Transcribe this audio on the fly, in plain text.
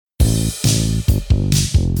I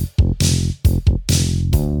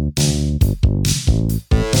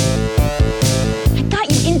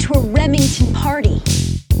got you into a Remington party.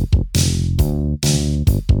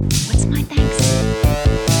 What's my thanks?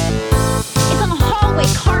 It's on the hallway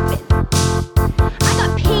carpet. I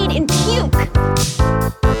got paid in puke.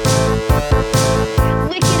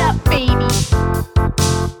 Lick it up, baby.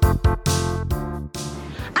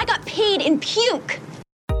 I got paid in puke.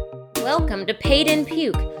 Welcome to Paid in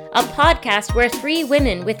Puke, a podcast where three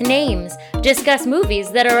women with names discuss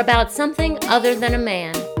movies that are about something other than a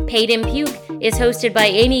man. Paid in Puke is hosted by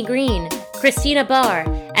Amy Green, Christina Barr,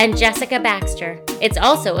 and Jessica Baxter. It's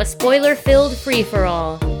also a spoiler-filled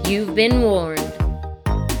free-for-all. You've been warned.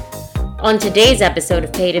 On today's episode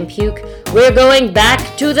of Paid in Puke, we're going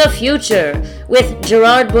back to the future with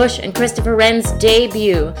Gerard Bush and Christopher Renz'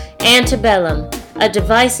 debut, Antebellum, a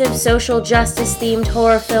divisive social justice-themed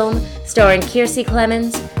horror film starring Kiersey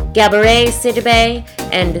Clemons, Gabourey Sidibe,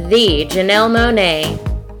 and the Janelle Monáe.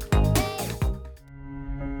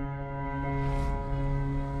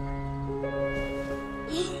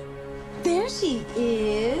 There she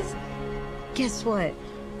is. Guess what?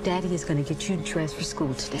 Daddy is going to get you dressed for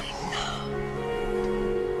school today.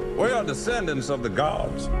 We are descendants of the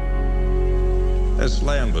gods. This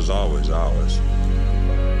land was always ours.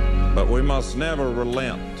 But we must never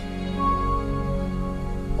relent.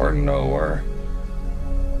 We're nowhere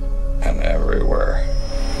and everywhere.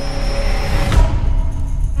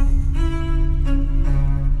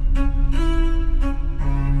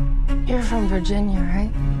 You're from Virginia,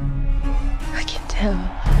 right? I can tell.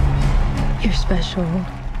 You're special.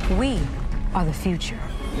 We are the future.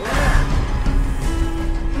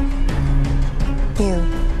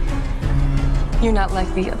 You're not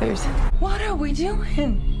like the others. What are we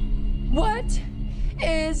doing? What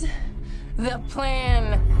is the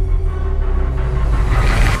plan?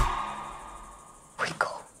 We go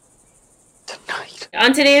tonight.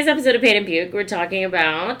 On today's episode of Paid in Puke, we're talking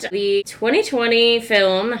about the 2020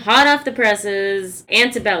 film, hot off the presses,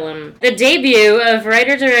 Antebellum. The debut of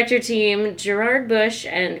writer-director team Gerard Bush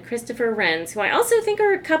and Christopher Renz, who I also think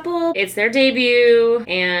are a couple. It's their debut,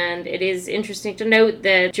 and it is interesting to note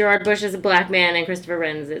that Gerard Bush is a black man and Christopher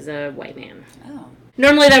Renz is a white man.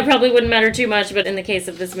 Normally that probably wouldn't matter too much, but in the case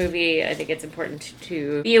of this movie, I think it's important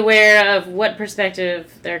to be aware of what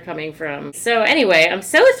perspective they're coming from. So anyway, I'm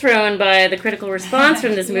so thrown by the critical response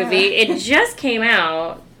from this movie. It just came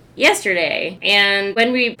out yesterday, and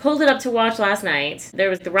when we pulled it up to watch last night, there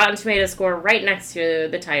was the Rotten Tomatoes score right next to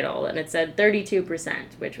the title, and it said 32%,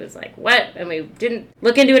 which was like, what? And we didn't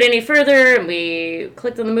look into it any further, and we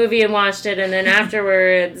clicked on the movie and watched it, and then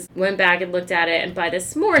afterwards went back and looked at it, and by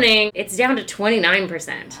this morning, it's down to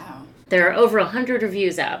 29%. Wow. There are over 100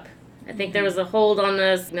 reviews up. I think there was a hold on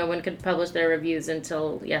this. No one could publish their reviews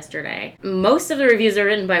until yesterday. Most of the reviews are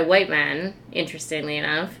written by white men, interestingly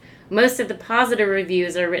enough. Most of the positive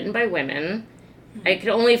reviews are written by women. I could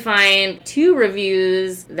only find 2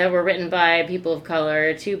 reviews that were written by people of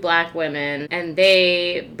color, 2 black women, and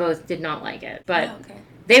they both did not like it. But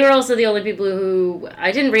they were also the only people who...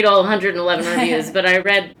 I didn't read all 111 reviews, but I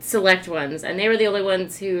read select ones, and they were the only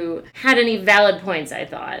ones who had any valid points, I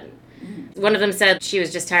thought. One of them said she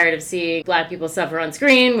was just tired of seeing black people suffer on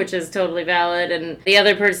screen, which is totally valid. And the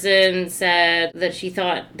other person said that she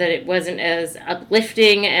thought that it wasn't as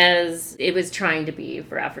uplifting as it was trying to be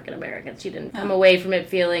for African Americans. She didn't come away from it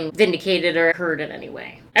feeling vindicated or heard in any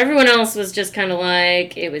way. Everyone else was just kind of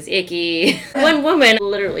like, it was icky. One woman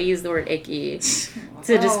literally used the word icky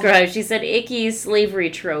to describe. She said, icky slavery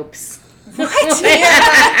tropes. What?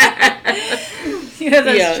 Yeah. You know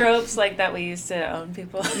those tropes like that we used to own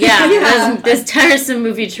people? Yeah. Those tiresome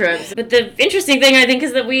movie tropes. But the interesting thing, I think,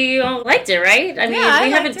 is that we all liked it, right? I mean,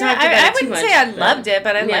 we haven't talked about it too much. I wouldn't say I loved it,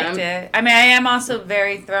 but I liked it. I mean, I am also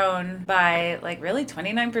very thrown by, like, really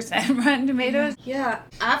 29% Rotten Tomatoes. Yeah.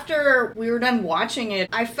 After we were done watching it,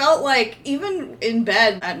 I felt like even in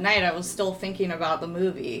bed at night, I was still thinking about the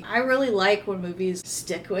movie. I really like when movies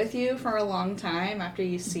stick with you for a long time after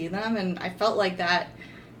you see them, and I felt like that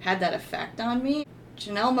had that effect on me.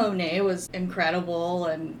 Janelle Monáe was incredible,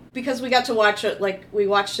 and because we got to watch it, like, we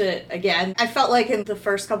watched it again, I felt like in the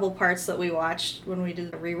first couple parts that we watched when we did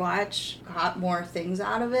the rewatch, got more things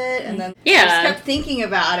out of it, and then I just kept thinking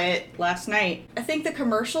about it last night. I think the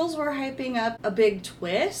commercials were hyping up a big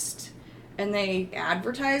twist, and they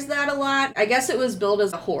advertised that a lot. I guess it was billed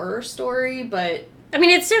as a horror story, but... I mean,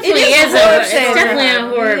 it definitely is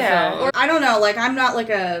a horror film. Or, I don't know, like, I'm not like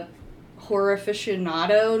a horror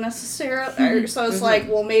aficionado necessarily, so it's like,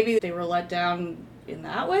 well, maybe they were let down in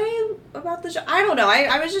that way about the show. I don't know.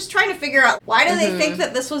 I was just trying to figure out, why do they think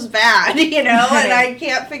that this was bad, and I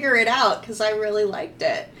can't figure it out because I really liked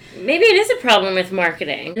it. Maybe it is a problem with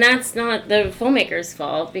marketing. And that's not the filmmaker's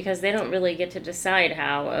fault, because they don't really get to decide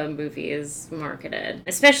how a movie is marketed.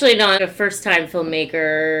 Especially not a first-time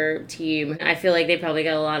filmmaker team. I feel like they probably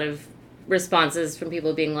got a lot of responses from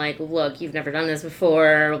people being like, look, you've never done this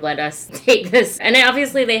before, let us take this. And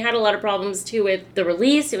obviously they had a lot of problems too with the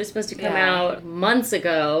release. It was supposed to come out months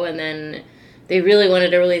ago, and then they really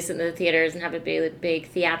wanted to release it in the theaters and have a big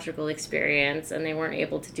theatrical experience, and they weren't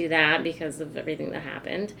able to do that because of everything that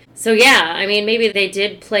happened. So yeah, I mean, maybe they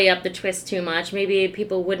did play up the twist too much. Maybe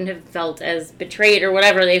people wouldn't have felt as betrayed or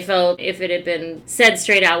whatever they felt if it had been said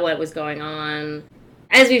straight out what was going on.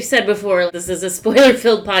 As we've said before, this is a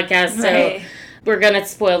spoiler-filled podcast, so we're going to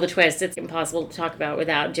spoil the twist. It's impossible to talk about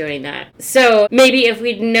without doing that. So maybe if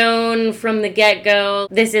we'd known from the get-go,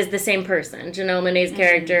 this is the same person, Janelle Monáe's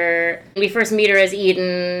character. We first meet her as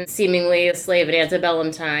Eden, seemingly a slave at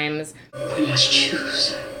Antebellum times. We must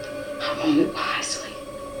choose our moment wisely.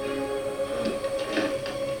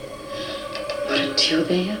 But until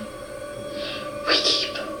then, we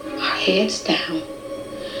keep our heads down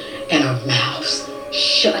and our mouths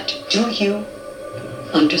shut. Do you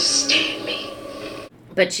understand me?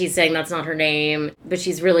 But she's saying that's not her name, but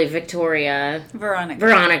she's really Veronica.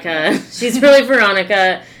 She's really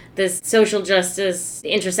Veronica, this social justice,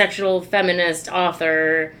 intersectional feminist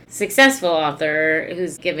author, successful author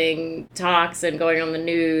who's giving talks and going on the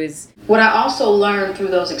news. What I also learned through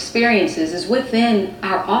those experiences is within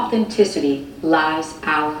our authenticity lies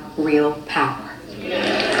our real power.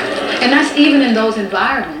 And that's even in those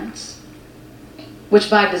environments which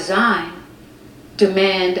by design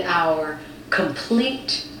demand our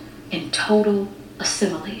complete and total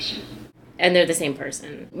assimilation. And they're the same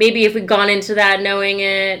person. Maybe if we'd gone into that knowing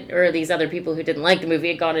it, or these other people who didn't like the movie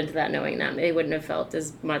had gone into that knowing that, they wouldn't have felt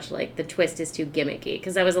as much like the twist is too gimmicky.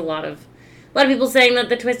 Because that was a lot of people saying that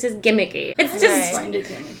the twist is gimmicky. It's just... I find it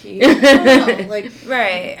gimmicky. I don't know,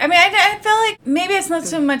 Right. I mean, I feel like maybe it's not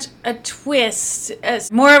so much a twist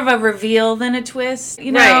as more of a reveal than a twist,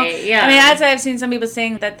 you know? Right, yeah. I mean, as I've seen some people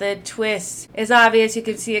saying that the twist is obvious, you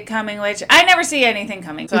can see it coming, which I never see anything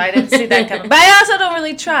coming, so I didn't see that coming. But I also don't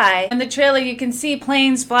really try. In the trailer, you can see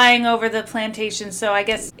planes flying over the plantation, so I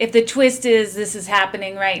guess if the twist is this is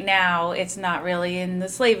happening right now, it's not really in the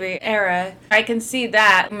slavery era. I can see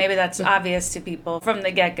that. Maybe that's obvious to people from the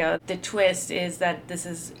get-go. The twist is that this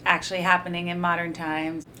is actually happening in modern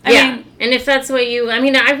times. I mean, and if that's what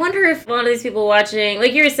I wonder if a lot of these people watching,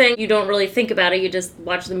 like you were saying, you don't really think about it, you just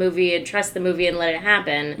watch the movie and trust the movie and let it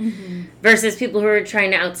happen, versus people who are trying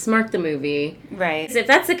to outsmart the movie. Right. So if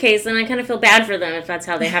that's the case, then I kind of feel bad for them if that's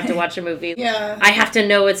how they have to watch a movie. Yeah. I have to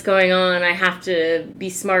know what's going on, I have to be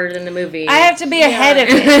smarter than the movie. I have to be ahead of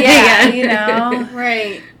it, you know?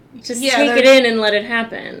 Right. Just take it in and let it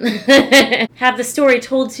happen. Have the story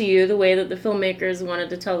told to you the way that the filmmakers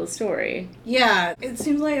wanted to tell the story. Yeah, it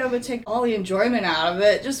seems like I would take all the enjoyment out of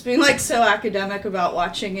it, just being like so academic about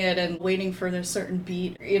watching it and waiting for a certain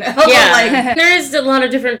beat, you know? Yeah, there is a lot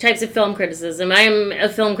of different types of film criticism. I am a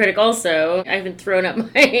film critic also. I haven't thrown up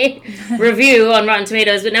my review on Rotten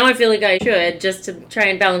Tomatoes, but now I feel like I should, just to try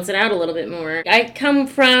and balance it out a little bit more. I come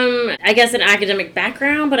from, I guess, an academic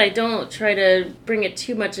background, but I don't try to bring it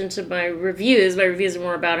too much into my reviews. My reviews are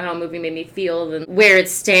more about how a movie made me feel than where it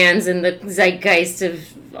stands in the zeitgeist of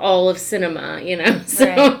all of cinema, you know? So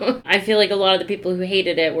right. I feel like a lot of the people who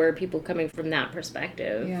hated it were people coming from that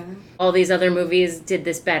perspective. Yeah. All these other movies did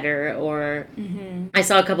this better, or I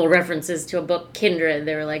saw a couple references to a book, Kindred.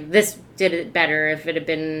 They were like, this did it better if it had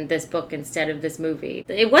been this book instead of this movie.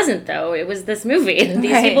 It wasn't, though. It was this movie that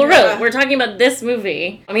these people wrote. We're talking about this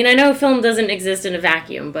movie. I mean, I know film doesn't exist in a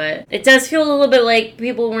vacuum, but it does feel a little bit like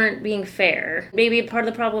people weren't being fair. Maybe part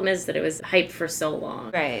of the problem is that it was hyped for so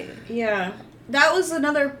long. Right. Yeah. That was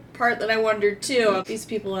another part that I wondered, too. If these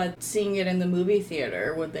people had seen it in the movie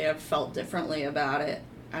theater, would they have felt differently about it?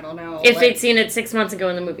 I don't know. If they'd seen it 6 months ago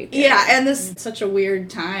in the movie theater. Yeah, and this is such a weird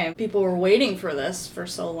time. People were waiting for this for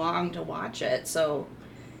so long to watch it, so...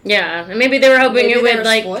 Yeah, and maybe they were hoping it would,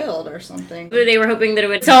 like... spoiled or something. They were hoping that it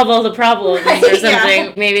would solve all the problems or something.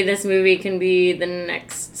 Yeah. Maybe this movie can be the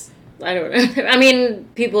next... I don't know. I mean,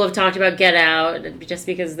 people have talked about Get Out, just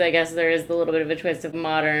because I guess there is a little bit of a twist of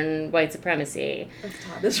modern white supremacy.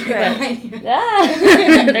 That's right.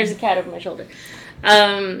 There's a cat over my shoulder.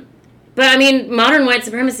 But I mean, modern white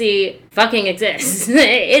supremacy fucking exists.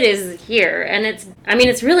 It is here. And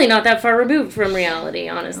it's really not that far removed from reality,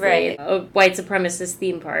 honestly. Right. A white supremacist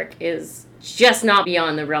theme park is just not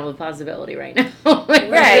beyond the realm of possibility right now. It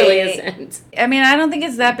really isn't. I mean, I don't think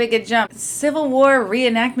it's that big a jump. Civil War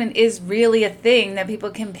reenactment is really a thing that people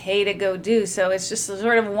can pay to go do. So it's just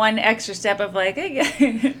sort of one extra step of like,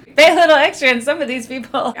 hey, pay a little extra, and some of these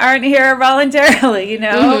people aren't here voluntarily, for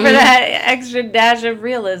that extra dash of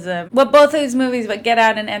realism. What both of these movies, but Get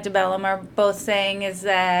Out and Antebellum, are both saying is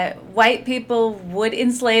that white people would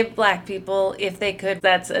enslave black people if they could.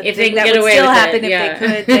 That's a thing that would still happen if they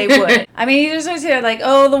could. They would. I mean, you just always hear like,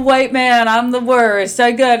 oh, the white man, I'm the worst.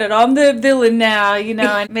 I got it. I'm the villain now,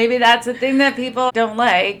 and maybe that's a thing that people don't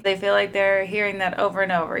like. They feel like they're hearing that over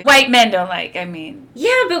and over. White men don't like, I mean.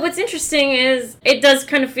 Yeah, but what's interesting is it does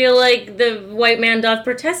kind of feel like the white man doth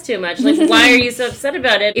protest too much. Like, why are you so upset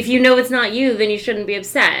about it? If you know it's not you, then you shouldn't be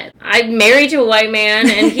upset. I'm married to a white man,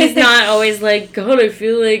 and he's not always like, God, I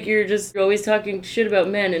feel like you're just always talking shit about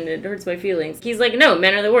men, and it hurts my feelings. He's like, no,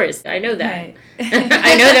 men are the worst. I know that. Right.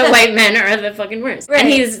 I know that white men are the fucking worst. Right. And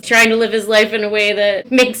he's trying to live his life in a way that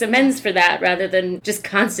makes amends for that rather than just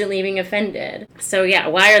constantly being offended. So yeah,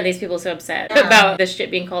 why are these people so upset about this shit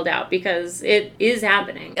being called out? Because it is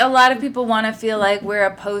happening. A lot of people want to feel like we're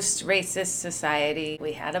a post-racist society.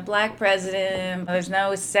 We had a black president. There's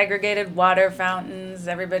no segregated water fountains.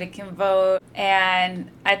 Everybody can vote. And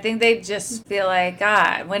I think they just feel like,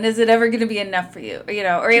 God, when is it ever going to be enough for you?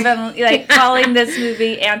 Or even like calling this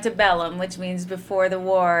movie Antebellum, which means before the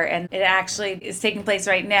war, and it actually is taking place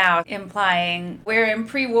right now, implying we're in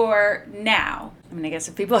pre-war now. I mean, I guess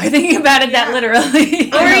if people are thinking about it that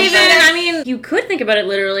literally. Or even, you could think about it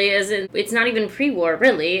literally as in, it's not even pre-war,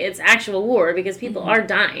 really. It's actual war because people are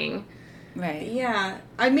dying. Right. Yeah.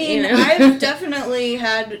 I mean, I've definitely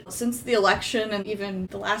had, since the election and even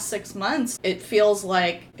the last 6 months, it feels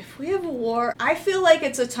like if we have a war, I feel like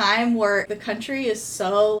it's a time where the country is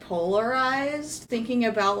so polarized, thinking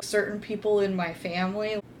about certain people in my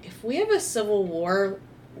family. If we have a civil war,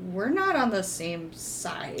 we're not on the same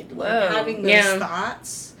side. Like, having those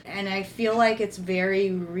thoughts. And I feel like it's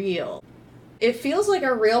very real. It feels like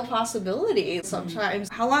a real possibility sometimes.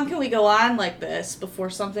 How long can we go on like this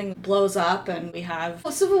before something blows up and we have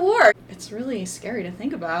a civil war? It's really scary to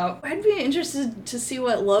think about. I'd be interested to see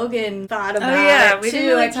what Logan thought about it,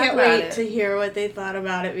 too. I can't wait to hear what they thought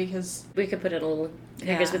about it because... We could put it a little...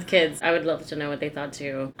 Keggers with kids. I would love to know what they thought,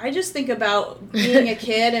 too. I just think about being a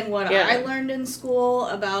kid and what I learned in school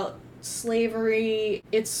about slavery.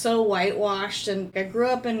 It's so whitewashed, and I grew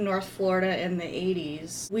up in North Florida in the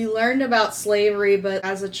 80s. We learned about slavery, but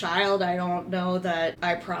as a child, I don't know that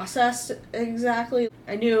I processed exactly.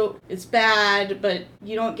 I knew it's bad, but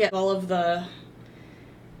you don't get all of the...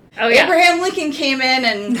 Abraham Lincoln came in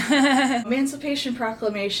and Emancipation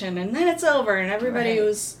Proclamation, and then it's over, and everybody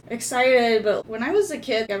was excited. But when I was a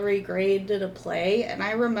kid, every grade did a play, and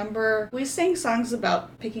I remember we sang songs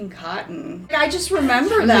about picking cotton. I just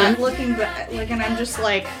remember that looking back, and I'm just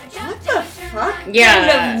like, what the fuck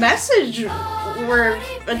kind of message were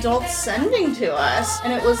adults sending to us?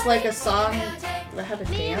 And it was like a song that had a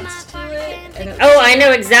dance to it. And it was, I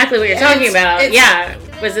know exactly what you're talking about. Yeah.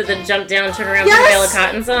 Was it the jump down, turn around, put a bale of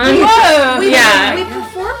cotton song? Whoa! We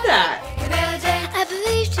performed that. I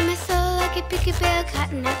believed in my soul like a picky bale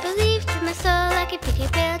cotton. I believed in my soul like a picky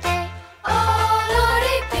bale day. Oh,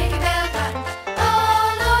 Lordy, picky bale cotton.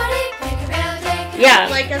 Oh, Lordy, picky bale day. Yeah.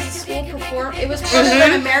 Like as a school perform, it was part of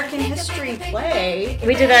an American history play.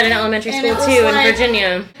 We did that in elementary school too, in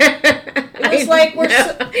Virginia. It was like we're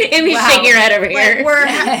Amy's shaking your head over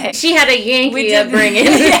here. She had a Yankee upbringing.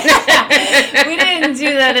 We didn't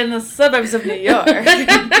do that in the suburbs of New York.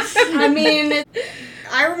 I mean,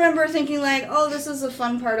 I remember thinking like, oh, this is a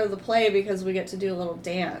fun part of the play because we get to do a little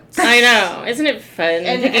dance. I know. Isn't it fun?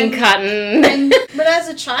 Picking cotton. But as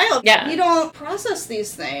a child, you don't process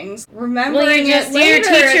these things. Remembering your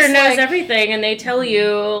teacher knows like, everything, and they tell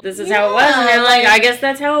you this is how it was, and they're like, I guess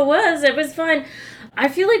that's how it was. It was fun. I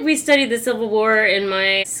feel like we studied the Civil War in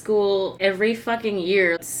my school every fucking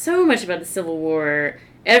year. So much about the Civil War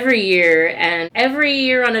every year, and every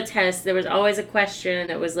year on a test there was always a question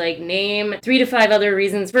that was like, name 3 to 5 other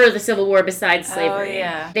reasons for the Civil War besides slavery.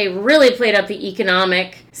 They really played up the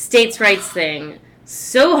economic states' rights thing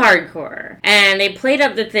so hardcore. And they played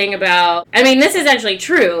up the thing about, I mean, this is actually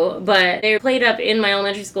true, but they played up in my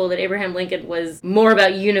elementary school that Abraham Lincoln was more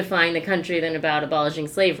about unifying the country than about abolishing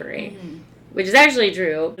slavery. Which is actually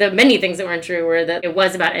true. The many things that weren't true were that it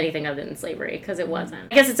was about anything other than slavery, because it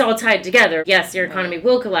wasn't. I guess it's all tied together. Yes, your economy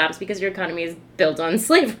will collapse because your economy is built on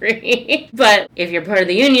slavery. But if you're part of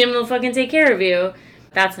the union, we'll fucking take care of you.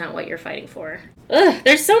 That's not what you're fighting for. Ugh,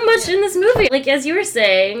 there's so much in this movie. Like, as you were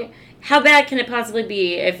saying, how bad can it possibly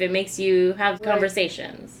be if it makes you have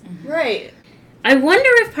conversations? Right. I wonder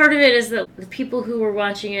if part of it is that the people who were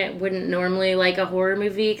watching it wouldn't normally like a horror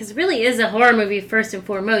movie, because it really is a horror movie first and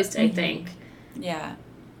foremost, I think. Yeah.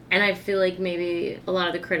 And I feel like maybe a lot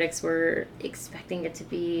of the critics were expecting it to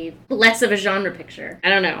be less of a genre picture. I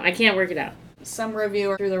don't know. I can't work it out. Some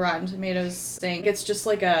reviewer through the Rotten Tomatoes saying it's just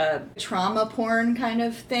like a trauma porn kind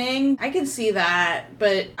of thing. I can see that,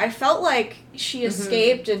 but I felt like she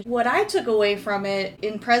escaped, and what I took away from it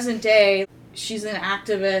in present day, she's an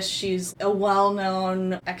activist, she's a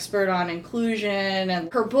well-known expert on inclusion,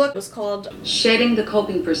 and her book was called Shedding the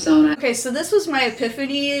Coping Persona. Okay, so this was my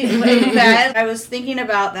epiphany in bed. I was thinking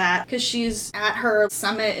about that because she's at her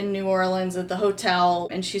summit in New Orleans at the hotel,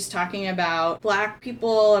 and she's talking about Black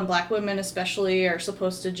people and Black women especially are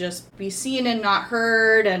supposed to just be seen and not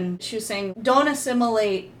heard, and she was saying, don't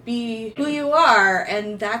assimilate, be who you are,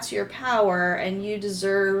 and that's your power, and you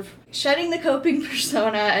deserve shedding the coping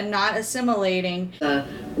persona and not assimilating. The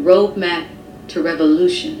roadmap to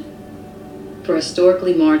revolution for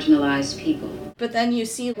historically marginalized people. But then you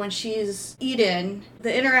see when she's Eden,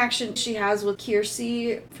 the interaction she has with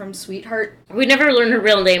Kiersey from Sweetheart. We never learn her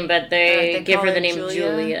real name, but they give call her the her name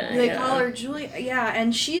Julia. They call her Julia, yeah,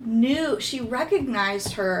 and she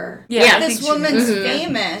recognized her. Yeah, This woman's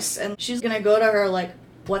famous, and she's gonna go to her like,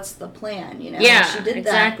 what's the plan, you know? Yeah, she did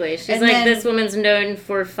exactly. That. She's and like, then, this woman's known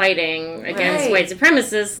for fighting against white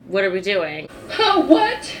supremacists. What are we doing?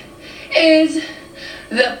 What is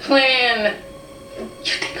the plan?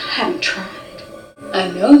 You think I haven't tried? I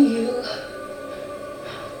know you.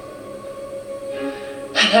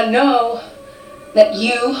 And I know that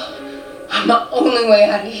you are my only way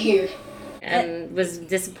out of here. And was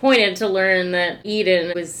disappointed to learn that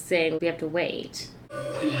Eden was saying we have to wait.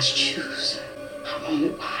 We must choose our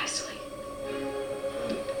moment wisely.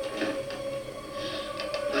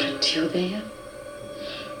 But until then,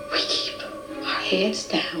 we keep our heads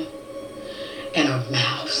down and our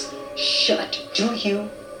mouths shut. Do you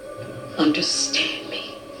understand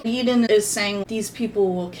me? Eden is saying, these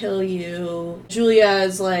people will kill you. Julia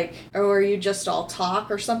is like, oh, are you just all talk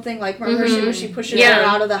or something? Like, remember she pushes her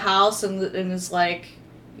out of the house and is like,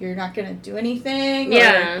 you're not going to do anything?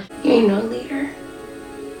 Yeah. You ain't no leader.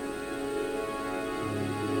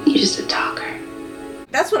 You're just a talker.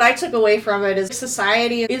 That's what I took away from it, is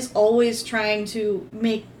society is always trying to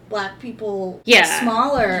make Black people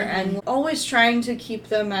smaller and always trying to keep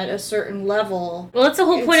them at a certain level. Well, that's the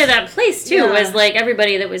whole point of that place, too, was like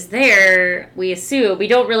everybody that was there, we assume. We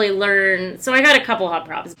don't really learn. So I got a couple hot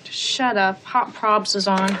props. Shut up. Hot probs is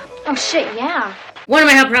on. Oh shit, yeah. One of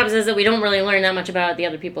my hot props is that we don't really learn that much about the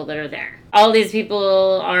other people that are there. All these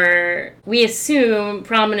people are, we assume,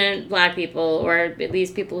 prominent Black people, or at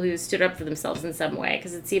least people who stood up for themselves in some way,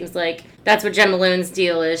 because it seems like that's what Jen Malone's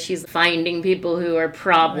deal is. She's finding people who are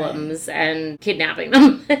problems and kidnapping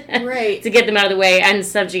them to get them out of the way and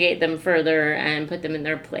subjugate them further and put them in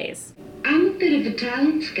their place. I'm a bit of a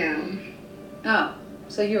talent scout. Oh,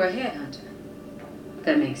 so you're a headhunter.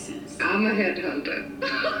 That makes sense. I'm a headhunter.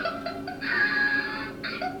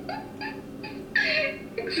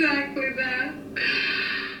 Exactly that.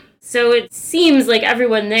 So it seems like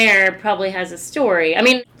everyone there probably has a story. I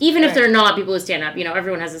mean, even if they're not people who stand up, you know,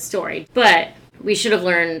 everyone has a story. But we should have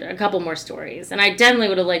learned a couple more stories. And I definitely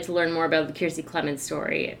would have liked to learn more about the Kiersey Clemens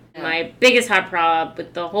story. Yeah. My biggest hot prop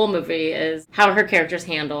with the whole movie is how her character's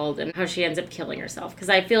handled and how she ends up killing herself. Because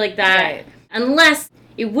I feel like that, unless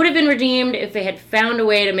it would have been redeemed if they had found a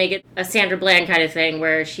way to make it a Sandra Bland kind of thing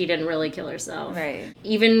where she didn't really kill herself. Right.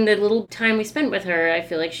 Even the little time we spent with her, I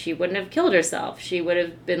feel like she wouldn't have killed herself. She would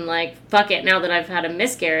have been like, fuck it, now that I've had a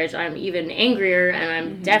miscarriage, I'm even angrier and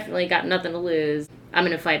I'm definitely got nothing to lose. I'm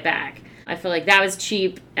going to fight back. I feel like that was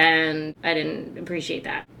cheap and I didn't appreciate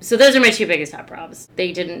that. So those are my two biggest hot props.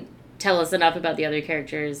 They didn't tell us enough about the other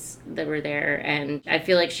characters that were there, and I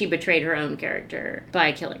feel like she betrayed her own character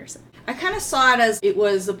by killing herself. I kind of saw it as it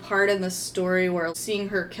was a part in the story where seeing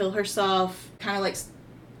her kill herself kind of like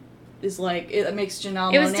is like, it makes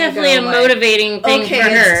Janelle Monáe. It was definitely a motivating thing for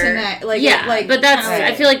her. Tonight. But that's,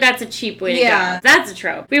 I feel like that's a cheap way to go. That's a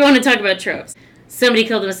trope. We want to talk about tropes. Somebody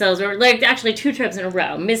killed themselves, or like actually two tropes in a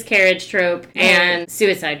row. Miscarriage trope and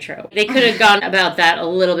suicide trope. They could have gone about that a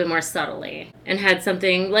little bit more subtly and had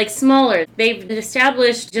something like smaller. They've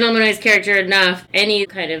established Janelle Monáe's character enough. Any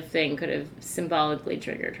kind of thing could have symbolically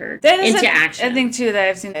triggered her into action. I think too that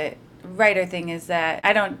I've seen the writer thing is that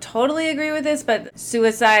I don't totally agree with this, but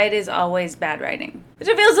suicide is always bad writing. Which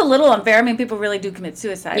it feels a little unfair. I mean, people really do commit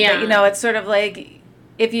suicide. Yeah. But, you know, it's sort of like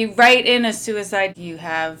if you write in a suicide, you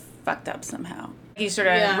have fucked up somehow. You sort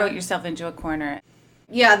of wrote yourself into a corner.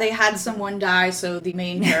 Yeah, they had someone die so the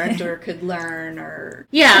main character could learn or...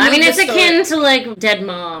 Yeah, I mean, it's akin to, like, Dead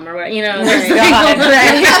Mom or what, you know.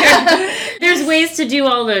 There's ways to do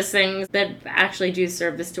all those things that actually do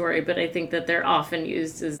serve the story, but I think that they're often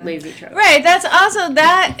used as lazy tropes. Right,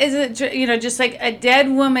 that is, you know, just like a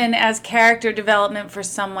dead woman as character development for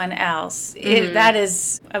someone else. That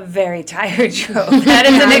is a very tired trope. That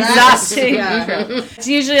is an exhausting trope. It's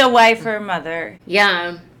usually a wife or a mother.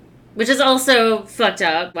 Yeah. Which is also fucked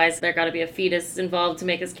up. Why is there got to be a fetus involved to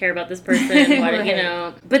make us care about this person? Why, you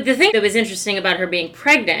know? But the thing that was interesting about her being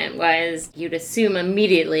pregnant was you'd assume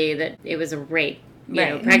immediately that it was a rape, you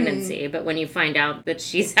know, pregnancy. But when you find out that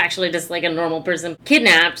she's actually just like a normal person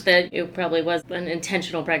kidnapped, that it probably was an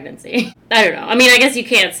intentional pregnancy. I don't know. I mean, I guess you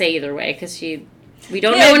can't say either way because we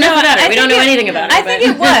don't know enough about her. We don't know anything about her. I think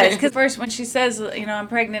it was. Because first when she says, you know, I'm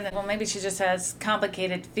pregnant, well, maybe she just has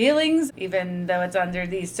complicated feelings. Even though it's under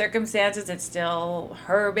these circumstances, it's still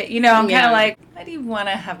her baby. You know, I'm kind of like, why do you want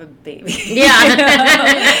to have a baby? Yeah. You know?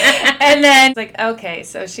 And then it's like, okay,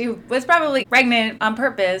 so she was probably pregnant on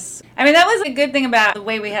purpose. I mean, that was a good thing about the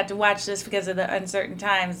way we had to watch this because of the uncertain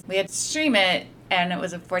times. We had to stream it. And it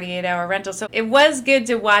was a 48-hour rental. So it was good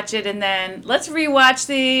to watch it and then let's rewatch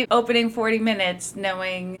the opening 40 minutes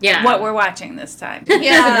knowing what we're watching this time.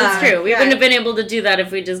 Yeah, that's true. We wouldn't have been able to do that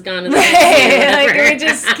if we just gone to the like we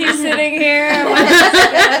just keep sitting here.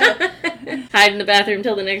 Hide in the bathroom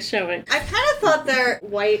till the next showing. I kind of thought their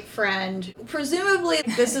white friend, presumably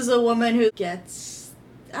this is a woman who gets...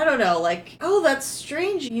 I don't know, like, oh, that's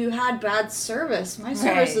strange. You had bad service. My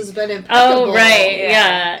service has been impeccable. Oh, right,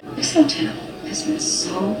 yeah. This hotel has been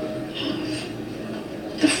so off.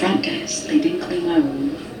 The front desk, they didn't clean my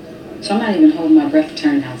room. So I'm not even holding my breath for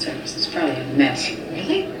turn-down service. It's probably a mess.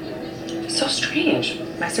 Really? It's so strange.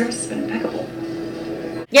 My service has been impeccable.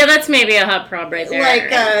 Yeah, that's maybe a hot prob right there.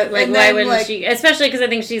 Like why wouldn't she? Especially because I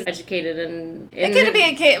think she's educated and... It could be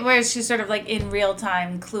a case where she's sort of like in real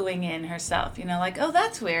time cluing in herself, you know, like, oh,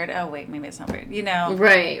 that's weird. Oh, wait, maybe it's not weird, you know.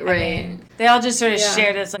 Right. I mean, they all just sort of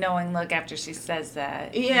share this knowing look after she says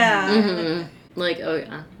that. Yeah. Mm-hmm. Like, oh,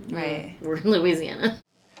 yeah. Right. We're in Louisiana.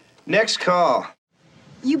 Next call.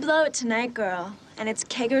 You blow it tonight, girl, and it's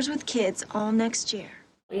Keggers with kids all next year.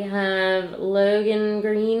 We have Logan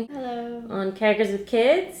Green. Hello. On Keggers with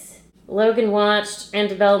Kids. Logan watched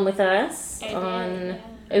Antebellum with us on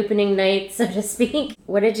opening night, so to speak.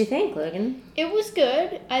 What did you think, Logan? It was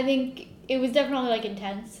good. I think it was definitely like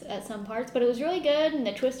intense at some parts, but it was really good and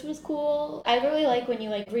the twist was cool. I really like when you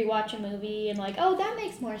like rewatch a movie and like, oh, that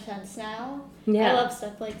makes more sense now. Yeah. I love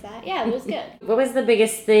stuff like that. Yeah, it was good. What was the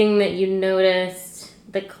biggest thing that you noticed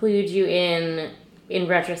that clued you in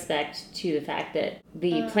retrospect to the fact that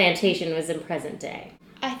the plantation was in present day?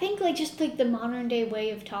 I think like just like the modern day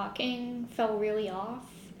way of talking felt really off.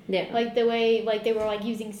 Yeah. Like the way like they were like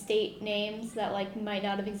using state names that like might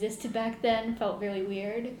not have existed back then felt really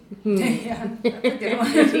weird. Yeah, that's a good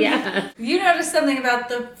one. Yeah. You noticed something about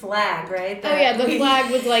the flag, right? Oh yeah, the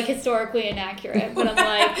flag was like historically inaccurate, but I'm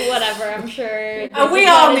like, whatever, I'm sure. We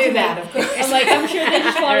all knew that, of course. I'm like, I'm sure they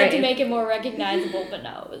just wanted to make it more recognizable, but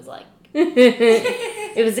no, it was like...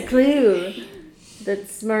 It was a clue that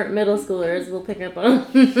smart middle schoolers will pick up on.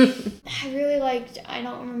 I really liked, I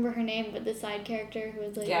don't remember her name, but the side character who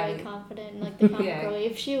was like Gabby. really confident and like the comic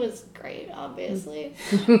relief. She was great, obviously.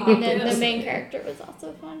 And then the main character was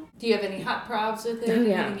also fun. Do you have any hot props with it? Oh,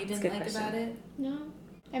 yeah. Anything you didn't like about it? No.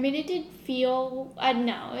 I mean, it did feel, I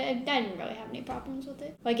didn't really have any problems with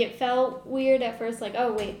it. Like, it felt weird at first, like,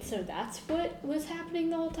 oh, wait, so that's what was happening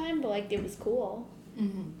the whole time? But, like, it was cool.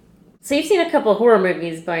 Mm-hmm. So you've seen a couple horror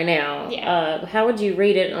movies by now. Yeah. How would you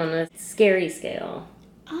rate it on a scary scale?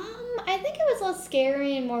 I think it was less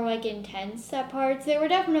scary and more, like, intense at parts. There were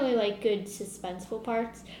definitely, like, good suspenseful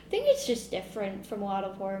parts. I think it's just different from a lot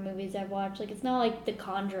of horror movies I've watched. Like, it's not, like, the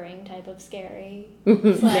Conjuring type of scary.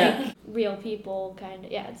 It's, like, real people kind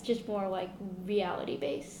of, it's just more, like,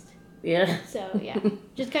 reality-based. Yeah. So, yeah,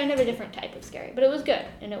 just kind of a different type of scary. But it was good,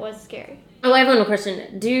 and it was scary. Oh, I have one more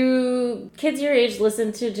question. Do kids your age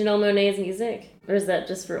listen to Janelle Monáe's music? Or is that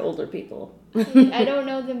just for older people? I don't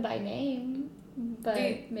know them by name, but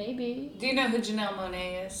maybe. Do you know who Janelle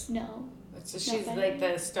Monáe is? No. So she's like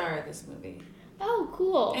the star of this movie. Oh,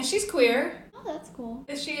 cool. And she's queer. Oh, that's cool.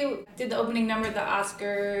 She did the opening number at the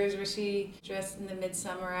Oscars where she dressed in the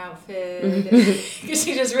midsummer outfit because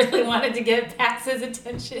she just really wanted to get Bax's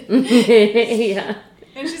attention. Yeah.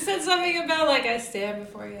 And she said something about, like, I stand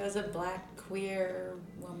before you as a black queer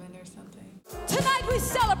woman or something. Tonight we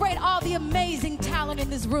celebrate all the amazing talent in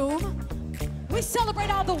this room. We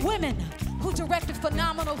celebrate all the women who directed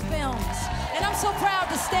phenomenal films. And I'm so proud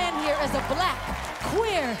to stand here as a black,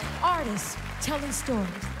 queer artist telling stories.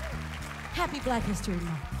 Happy Black History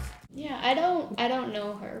Month. Yeah, I don't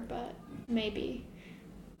know her, but maybe.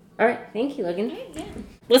 All right, thank you, Logan. Yeah.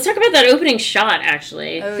 Let's talk about that opening shot,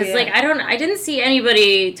 actually, because yeah. I didn't see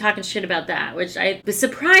anybody talking shit about that, which I was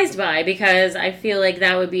surprised by, because I feel like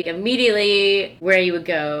that would be immediately where you would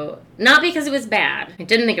go. Not because it was bad. I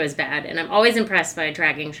didn't think it was bad, and I'm always impressed by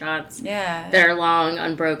tracking shots. Yeah. That are long,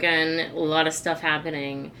 unbroken, a lot of stuff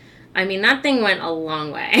happening. I mean, that thing went a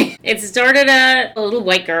long way. It started a little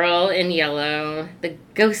white girl in yellow, the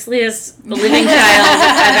ghostliest living child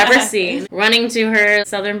I've ever seen, running to her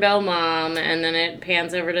Southern Belle mom, and then it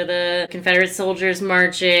pans over to the Confederate soldiers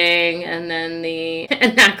marching, and then the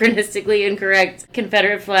anachronistically incorrect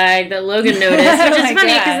Confederate flag that Logan noticed, which is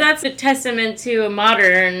funny because that's a testament to a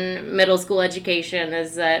modern middle school education,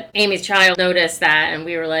 is that Amy's child noticed that, and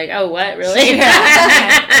we were like, oh, what, really?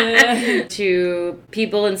 Yeah. To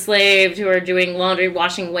people enslaved who are doing laundry,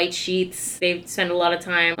 washing white sheets. They spend a lot of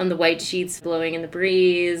time on the white sheets blowing in the breeze.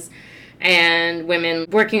 And women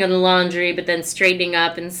working on the laundry, but then straightening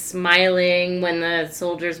up and smiling when the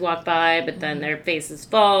soldiers walk by, but then their faces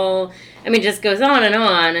fall. I mean, it just goes on.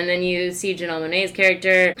 And then you see Janelle Monáe's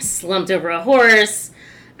character slumped over a horse.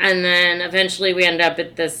 And then eventually we end up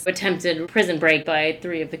at this attempted prison break by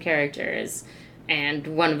 3 of the characters.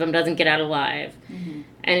 And one of them doesn't get out alive. Mm-hmm.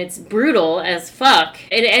 And it's brutal as fuck.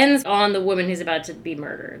 It ends on the woman who's about to be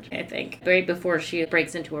murdered, I think, right before she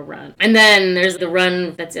breaks into a run. And then there's the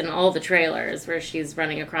run that's in all the trailers where she's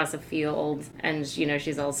running across a field and,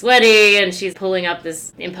 she's all sweaty and she's pulling up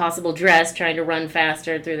this impossible dress trying to run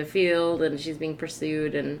faster through the field and she's being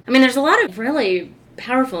pursued. And I mean, there's a lot of really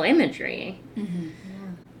powerful imagery. Mm-hmm.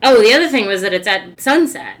 Oh, the other thing was that it's at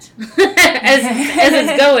sunset. as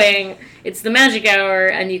it's going, it's the magic hour,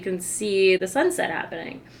 and you can see the sunset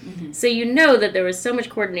happening. Mm-hmm. So you know that there was so much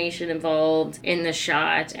coordination involved in the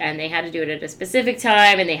shot, and they had to do it at a specific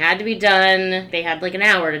time, and they had to be done. They had like an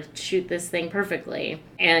hour to shoot this thing perfectly.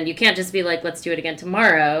 And you can't just be like, let's do it again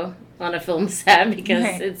tomorrow on a film set,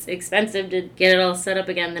 because it's expensive to get it all set up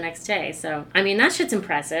again the next day. So, I mean, that shit's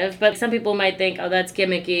impressive, but some people might think, oh, that's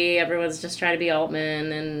gimmicky, everyone's just trying to be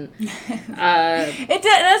Altman, and...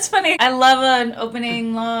 That's funny. I love an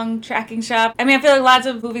opening long tracking shot. I mean, I feel like lots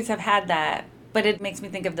of movies have had that, but it makes me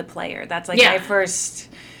think of The Player. That's like my first...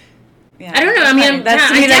 Yeah, I don't know. I mean, that's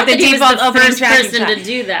to me like the default opening person shot. To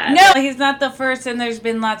do that. No, he's not the first, and there's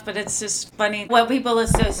been lots, but it's just funny what people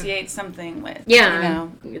associate something with. Yeah,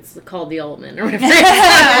 it's called the Altman or whatever.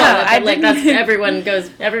 That's everyone goes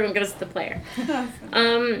to The Player.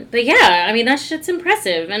 But yeah, I mean that shit's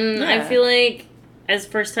impressive, and I feel like as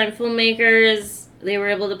first-time filmmakers, they were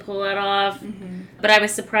able to pull that off. Mm-hmm. But I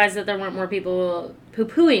was surprised that there weren't more people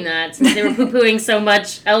poo-pooing that, since they were poo-pooing so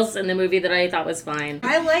much else in the movie that I thought was fine.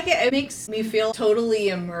 I like it. It makes me feel totally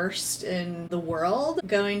immersed in the world.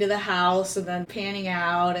 Going to the house and then panning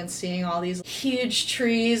out and seeing all these huge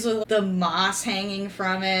trees with the moss hanging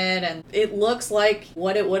from it. And it looks like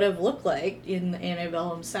what it would have looked like in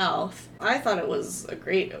Antebellum South. I thought it was a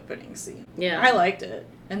great opening scene. Yeah. I liked it.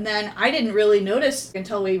 And then I didn't really notice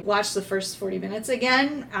until we watched the first 40 minutes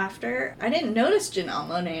again after. I didn't notice Janelle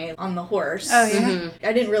Monáe on the horse. Oh, yeah? Mm-hmm.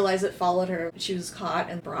 I didn't realize it followed her. She was caught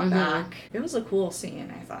and brought back. It was a cool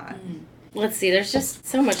scene, I thought. Let's see, there's just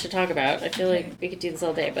so much to talk about. I feel like we could do this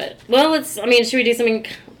all day, but... Well, should we do something...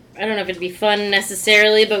 I don't know if it'd be fun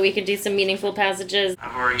necessarily, but we could do some meaningful passages.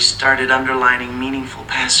 I've already started underlining meaningful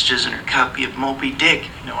passages in her copy of Moby Dick,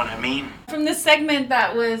 if you know what I mean. From this segment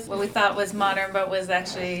that was what we thought was modern, but was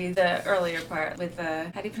actually the earlier part with,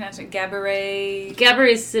 how do you pronounce it? Gabourey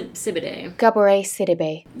Sidibe. Gabourey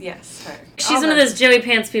Sidibe. Yes, her. She's one of those Joey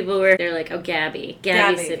Pants people where they're like, oh, Gabby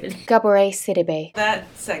Sidibe. Gabourey Sidibe. That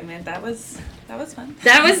segment, that was fun.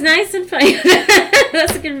 That was nice and funny.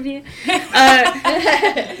 That's a good review.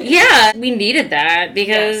 Yeah, we needed that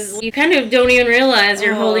because you kind of don't even realize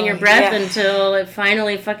you're holding your breath until it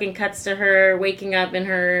finally fucking cuts to her waking up in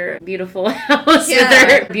her beautiful house with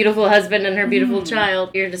her beautiful husband and her beautiful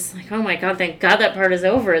child. You're just like, oh my god, thank god that part is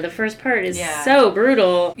over. The first part is so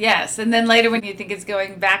brutal. Yes, and then later when you think it's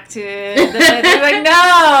going back to the bed, you're like,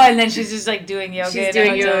 no! And then she's just like doing yoga. She's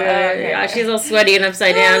doing yoga. Yeah, she's all sweaty and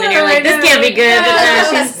upside down, and you're like, this can't be good.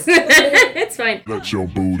 But no, she's it's fine. Let your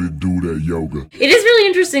booty do that yoga. It is really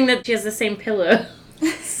interesting that she has the same pillow.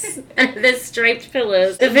 This striped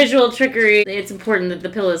pillows. The visual trickery, it's important that the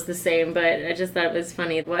pillow's the same, but I just thought it was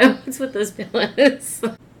funny. What's with those pillows?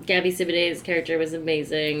 Gabby Sidibe's character was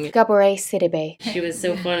amazing. Gabourey Sidibe. She was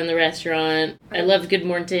so fun in the restaurant. I loved Good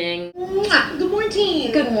Morning. Good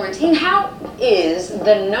morning. Good morning. How is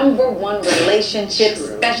the #1 relationship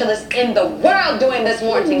specialist in the world doing this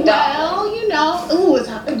morning, dog? Well, you know, ooh,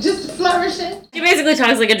 it's just flourishing. She basically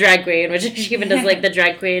talks like a drag queen, which she even does like the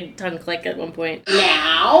drag queen tongue click at one point.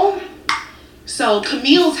 Now, so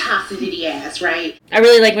Camille's hossity ass, right? I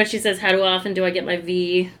really like when she says, how often do I get my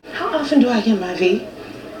V? How often do I get my V?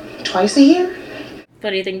 Twice a year?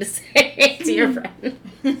 Funny thing to say to your friend.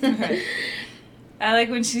 I like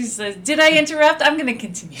when she says, did I interrupt? I'm going to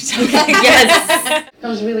continue talking. Yes. That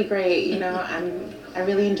was really great. You know, I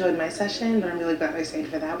really enjoyed my session, but I'm really glad I stayed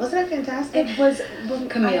for that. Wasn't it fantastic? It was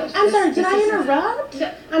Camille. I'm sorry, did I interrupt?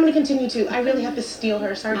 I'm going to continue to. I really have to steal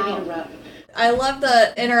her. Sorry to interrupt. I love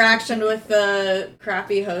the interaction with the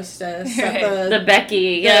crappy hostess. The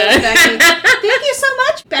Becky, yeah. Becky. Thank you so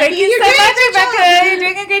much, Becky. Thank you so much, Rebecca. You're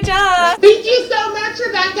doing a great job. Thank you so much,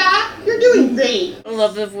 Rebecca. You're doing great. I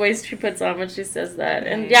love the voice she puts on when she says that.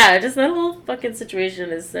 And yeah, just that whole fucking situation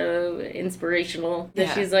is so inspirational.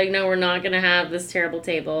 That she's like, no, we're not going to have this terrible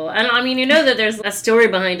table. And I mean, you know that there's a story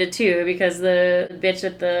behind it too, because the bitch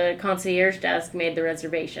at the concierge desk made the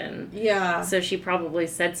reservation. Yeah. So she probably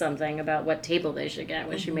said something about what table they should get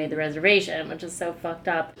when she made the reservation, which is so fucked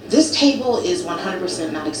up. This table is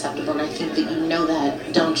 100% not acceptable, and I think that you know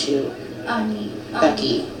that, don't you?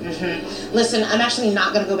 Becky. Listen, I'm actually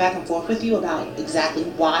not going to go back and forth with you about exactly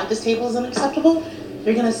why this table is unacceptable.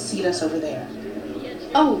 You're going to seat us over there.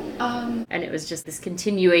 And it was just this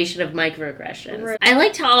continuation of microaggressions. Right. I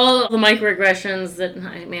liked how all the microaggressions that,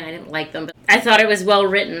 I mean, I didn't like them, but I thought it was well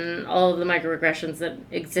written, all of the microaggressions that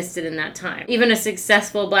existed in that time. Even a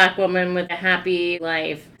successful black woman with a happy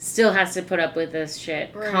life still has to put up with this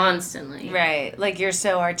shit constantly. Right, like you're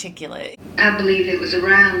so articulate. I believe it was a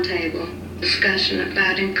round table discussion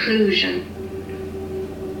about inclusion.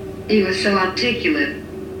 You were so articulate.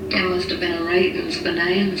 It must have been a ratings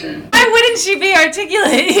bonanza. Why wouldn't she be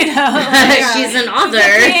articulate, you know? She's an author.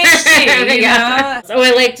 PhD, you know? So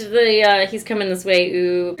I liked the, he's coming this way,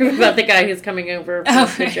 ooh, about the guy who's coming over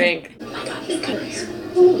for the drink. Oh my God, he's coming this way.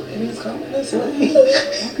 Ooh, and he's coming this way.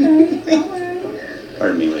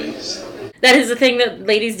 Pardon me, ladies. That is the thing that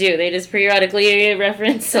ladies do. They just periodically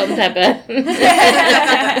reference Salt and Pepper.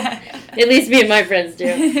 At least me and my friends do.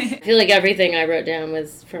 I feel like everything I wrote down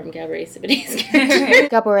was from Gabourey Sidibe's character.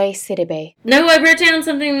 Gabourey Sidibe. No, I wrote down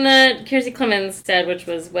something that Kiersey Clemens said, which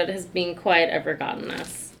was, what has being quiet ever gotten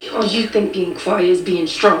us? Oh, you think being quiet is being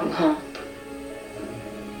strong, huh?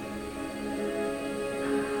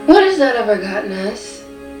 What has that ever gotten us?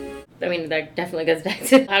 I mean, that definitely goes back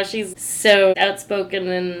to how she's so outspoken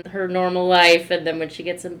in her normal life, and then when she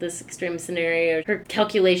gets into this extreme scenario, her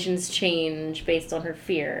calculations change based on her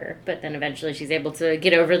fear, but then eventually she's able to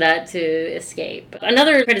get over that to escape.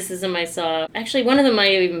 Another criticism I saw, actually one of them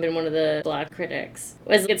might have even been one of the black critics,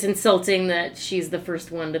 was it's insulting that she's the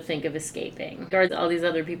first one to think of escaping. Are all these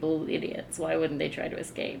other people idiots? Why wouldn't they try to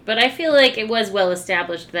escape? But I feel like it was well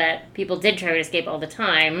established that people did try to escape all the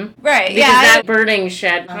time. Right, because that burning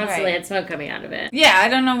shed constantly had smoke coming out of it. Yeah, I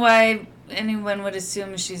don't know why anyone would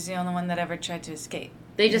assume she's the only one that ever tried to escape.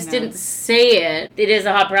 They just didn't say it. It is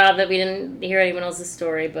a hot prob that we didn't hear anyone else's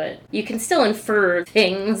story, but you can still infer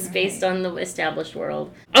things based on the established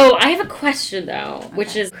world. Oh, I have a question, though,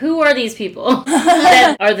 which is, who are these people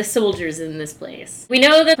that are the soldiers in this place? We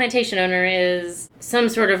know the plantation owner is some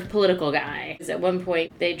sort of political guy. At one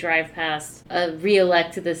point, they drive past a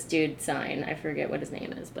re-elect this dude sign. I forget what his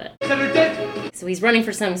name is, but... So he's running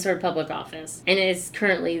for some sort of public office, and is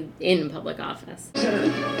currently in public office.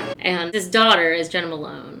 And his daughter is Jenna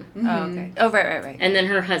Malone. Mm-hmm. Oh, okay. Oh, right. And then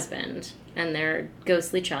her husband, and their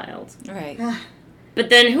ghostly child. Right. But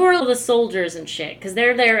then who are all the soldiers and shit? Because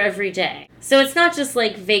they're there every day. So it's not just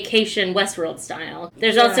like vacation Westworld style.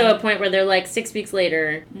 There's also a point where they're like 6 weeks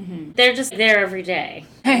later, they're just there every day.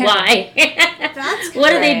 Why?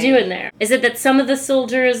 What are they doing there? Is it that some of the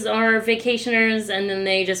soldiers are vacationers and then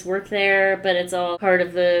they just work there, but it's all part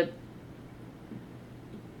of the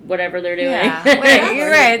whatever they're doing? Yeah, wait, you're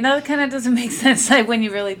right. That kind of doesn't make sense, like, when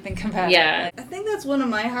you really think about it. Yeah. I think that's one of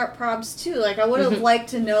my heart probs, too. Like, I would have liked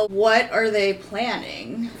to know, what are they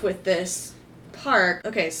planning with this park?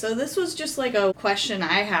 Okay, so this was just like a question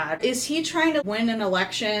I had. Is he trying to win an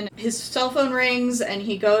election? His cell phone rings, and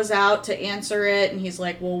he goes out to answer it, and he's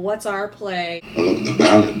like, well, what's our play? Well, look, the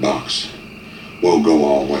ballot box will go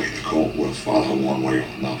all way. The court will follow one way or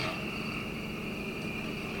another.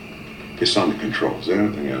 It's under control. Is there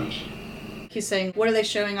anything else? He's saying, what are they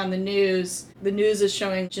showing on the news? The news is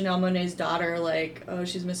showing Janelle Monáe's daughter, like, oh,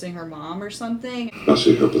 she's missing her mom or something. I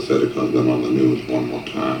see her pathetic husband on the news one more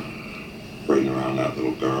time, bringing around that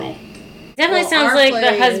little girl. Definitely sounds like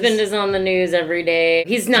the husband is on the news every day.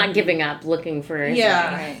 He's not giving up looking for his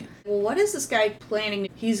wife. Right. Well, what is this guy planning?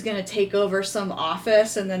 He's going to take over some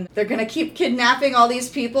office and then they're going to keep kidnapping all these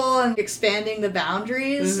people and expanding the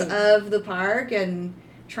boundaries of the park and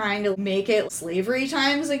trying to make it slavery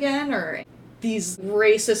times again? Or these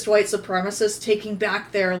racist white supremacists taking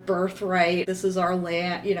back their birthright? This is our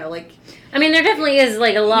land, you know, like... I mean, there definitely is,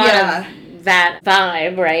 like, a lot of that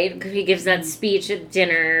vibe, right? He gives that speech at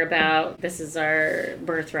dinner about this is our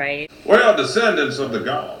birthright. We are descendants of the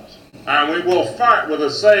gods, and we will fight with the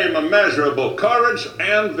same immeasurable courage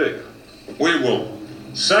and vigor. We will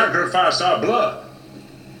sacrifice our blood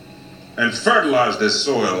and fertilize this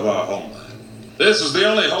soil of our homeland. This is the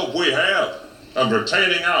only hope we have of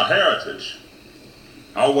retaining our heritage,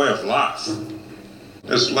 our way of life.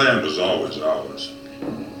 This land was always ours.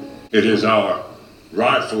 It is our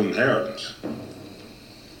rightful inheritance.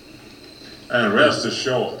 And rest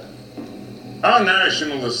assured, our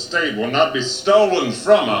national estate will not be stolen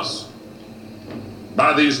from us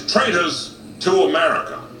by these traitors to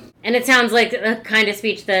America. And it sounds like a kind of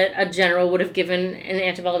speech that a general would have given in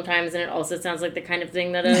antebellum times, and it also sounds like the kind of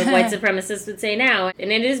thing that a white supremacist would say now.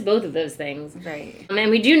 And it is both of those things. Right.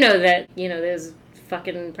 And we do know that, you know, those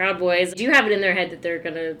fucking Proud Boys do have it in their head that they're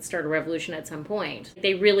going to start a revolution at some point.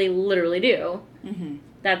 They really, literally do. Mm-hmm.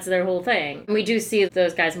 That's their whole thing. And we do see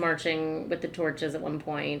those guys marching with the torches at one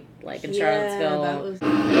point, like in Charlottesville. That was...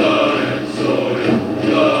 Blood and soil,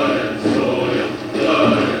 blood and soil,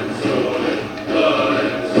 blood and soil, blood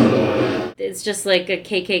and soil. It's just like a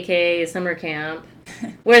KKK summer camp.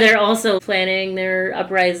 Where they're also planning their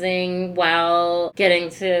uprising while getting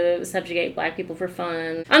to subjugate black people for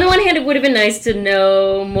fun. On the one hand, it would have been nice to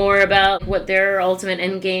know more about what their ultimate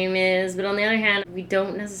end game is, but on the other hand, we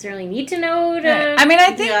don't necessarily need to know to... I mean,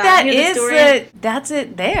 I think that's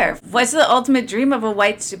it there. What's the ultimate dream of a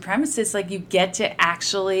white supremacist? Like, you get to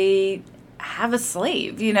actually have a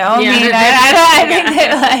slave, you know? Yeah. I mean, I think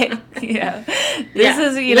that, like, you know, this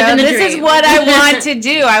is, you know, this is what I want to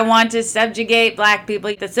do. I want to subjugate black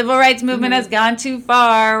people. The civil rights movement has gone too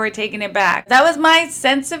far. We're taking it back. That was my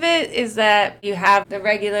sense of it, is that you have the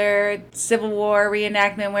regular Civil War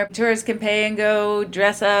reenactment where tourists can pay and go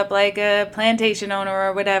dress up like a plantation owner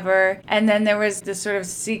or whatever. And then there was this sort of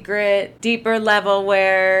secret, deeper level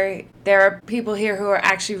where there are people here who are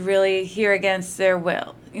actually really here against their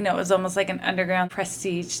will. You know, it was almost like an underground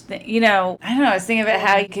prestige thing. You know, I don't know, I was thinking about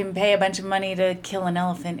how you can pay a bunch of money to kill an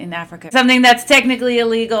elephant in Africa. Something that's technically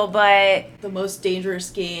illegal, but... the most dangerous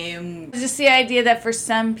game. Just the idea that for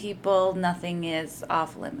some people, nothing is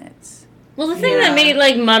off limits. Well, the thing that made,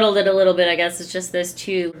 like, muddled it a little bit, I guess, is just those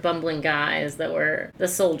two bumbling guys that were the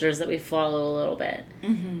soldiers that we follow a little bit.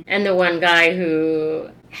 Mm-hmm. And the one guy who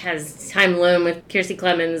has time alone with Kiersey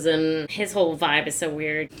Clemens, and his whole vibe is so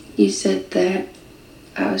weird. You said that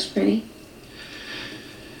I was pretty?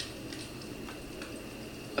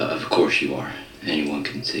 Of course you are. Anyone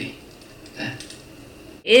can see that.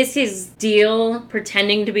 Is his deal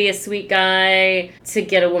pretending to be a sweet guy to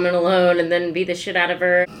get a woman alone and then beat the shit out of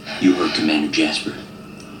her? You heard Commander Jasper.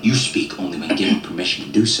 You speak only when given permission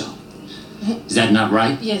to do so. Is that not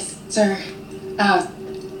right? Yes, sir.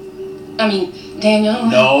 Daniel.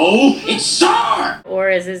 No, it's sir! Or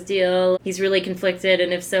is his deal, he's really conflicted,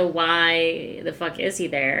 and if so, why the fuck is he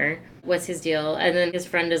there? What's his deal? And then his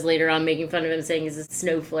friend is later on making fun of him, saying he's a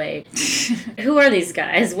snowflake. Who are these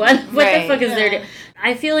guys? What the fuck is their deal?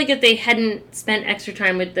 I feel like if they hadn't spent extra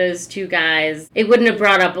time with those two guys, it wouldn't have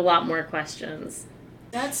brought up a lot more questions.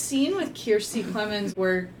 That scene with Kiersey Clemens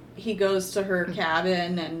where he goes to her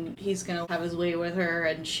cabin and he's gonna have his way with her,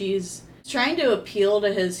 and she's trying to appeal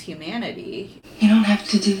to his humanity. You don't have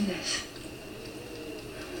to do this.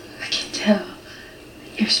 I can tell.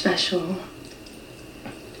 You're special.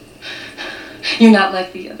 You're not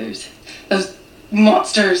like the others. Those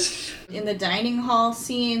monsters. In the dining hall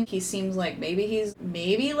scene, he seems like he's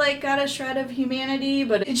got a shred of humanity,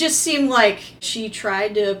 but it just seemed like she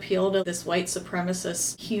tried to appeal to this white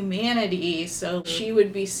supremacist humanity so she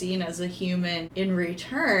would be seen as a human in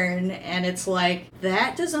return, and it's like,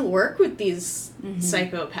 that doesn't work with these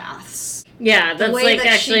psychopaths. Yeah, that's like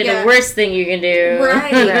actually the worst thing you can do.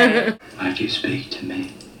 Right. Why'd you speak to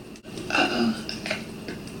me?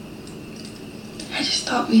 I just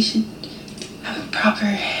thought we should have a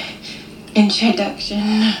proper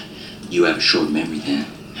introduction. You have a short memory then.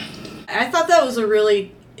 I thought that was a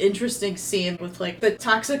really interesting scene with like the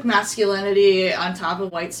toxic masculinity on top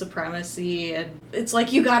of white supremacy, and it's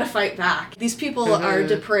like you gotta fight back. These people are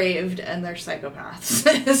depraved and they're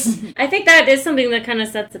psychopaths. I think that is something that kind of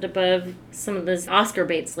sets it above some of those Oscar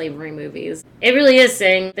bait slavery movies. It really is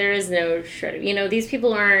saying there is no shred. You know, these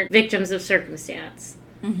people aren't victims of circumstance.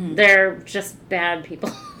 They're just bad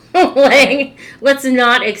people. Like, let's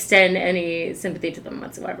not extend any sympathy to them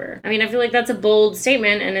whatsoever. I mean, I feel like that's a bold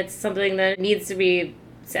statement, and it's something that needs to be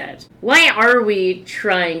said. Why are we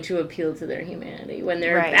trying to appeal to their humanity when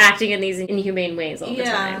they're acting in these inhumane ways all the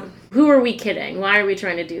time? Who are we kidding? Why are we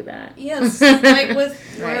trying to do that? Yes, like with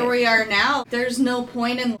where we are now, there's no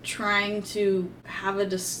point in trying to have a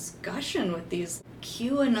discussion with these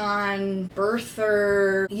QAnon,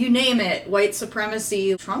 birther, you name it, white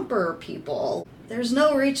supremacy, Trumper people. There's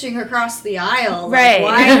no reaching across the aisle. Right.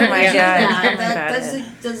 Like, why Oh would my we do God. that? Oh my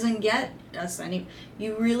That doesn't get us any.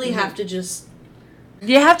 You really have to just.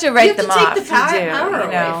 You have to write them off. You have to take the power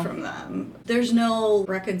you know? away from them. There's no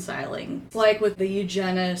reconciling. Like with the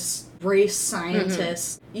eugenists, race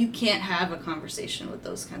scientists, you can't have a conversation with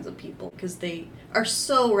those kinds of people because they are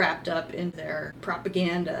so wrapped up in their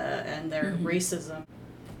propaganda and their racism.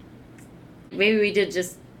 Maybe we did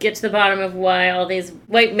just get to the bottom of why all these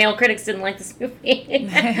white male critics didn't like this movie.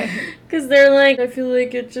 Because they're like, I feel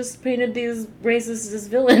like it just painted these racists as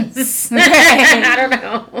villains. I don't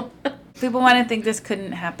know. People want to think this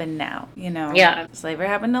couldn't happen now, you know? Yeah. Slavery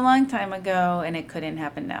happened a long time ago, and it couldn't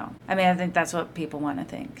happen now. I mean, I think that's what people want to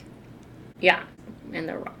think. Yeah. And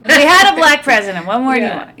they're wrong. We had a black president. What more do you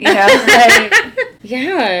want? You know? Like,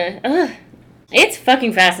 yeah. Ugh. It's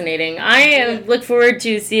fucking fascinating. I look forward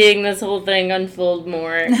to seeing this whole thing unfold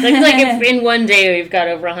more. Like if in one day we've got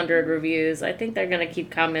over 100 reviews, I think they're going to keep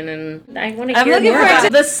coming, and I want to hear more about it. I'm looking forward to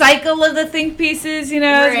the cycle of the think pieces, you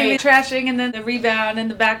know, it's going to be trashing and then the rebound and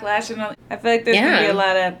the backlash. And all. I feel like there's going to be a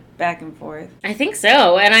lot of back and forth. I think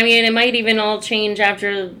so. And I mean, it might even all change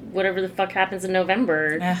after whatever the fuck happens in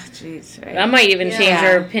November. Oh, jeez. Right. I might even change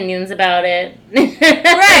our opinions about it.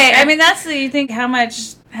 Right. I mean, you think how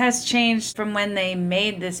much has changed from when they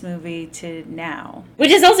made this movie to now.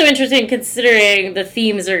 Which is also interesting considering the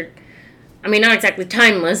themes are, I mean, not exactly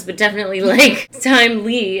timeless, but definitely like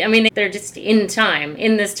timely. I mean, they're just in time,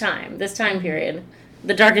 in this time period.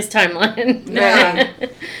 The darkest timeline. Yeah.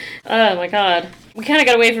 Oh my god. We kind of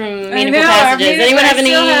got away from meaningful passages. Anyone have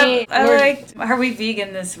any? Are we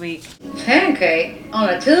vegan this week? Pancake on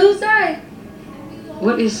a Tuesday?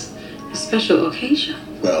 What is a special occasion?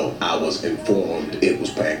 Well, I was informed it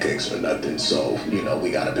was pancakes or nothing, so, you know,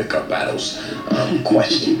 we gotta pick our battles.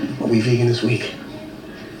 Question, are we vegan this week?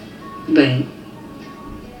 Babe,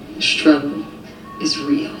 the struggle is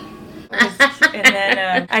real. And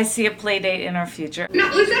then I see a play date in our future.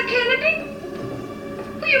 Now, was that Kennedy?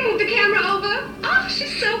 Will you move the camera over? Oh,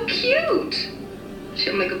 she's so cute.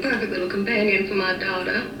 She'll make a perfect little companion for my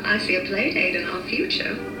daughter. I see a play date in our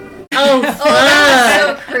future. Oh,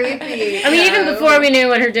 that was so creepy. I mean, even before we knew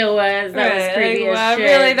what her deal was, that was creepy as I shit.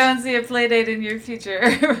 really don't see a play date in your future.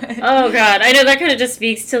 Oh, God. I know that kind of just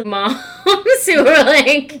speaks to moms who are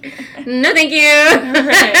like, no, thank you.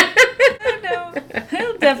 Right. No,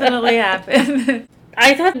 it'll definitely happen.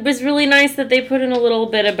 I thought it was really nice that they put in a little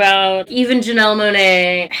bit about even Janelle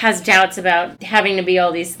Monáe has doubts about having to be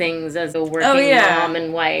all these things as a working mom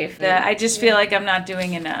and wife. Yeah, I just feel like I'm not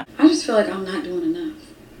doing enough. I just feel like I'm not doing enough.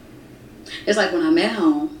 It's like when I'm at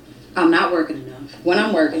home, I'm not working enough. When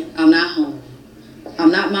I'm working, I'm not home. I'm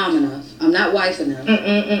not mom enough. I'm not wife enough.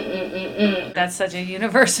 That's such a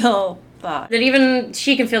universal thought. That even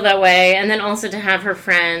she can feel that way, and then also to have her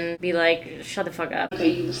friend be like, shut the fuck up. Okay,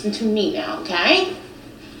 you listen to me now, okay?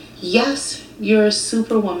 Yes, you're a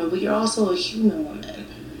superwoman, but you're also a human woman.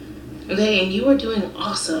 Okay, and you are doing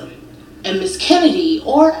awesome. And Miss Kennedy,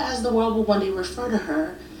 or as the world will one day refer to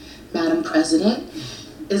her, Madam President,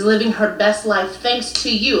 is living her best life thanks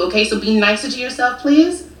to you, okay? So be nicer to yourself,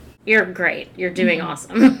 please. You're great. You're doing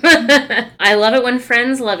awesome. I love it when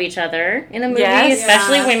friends love each other in a movie,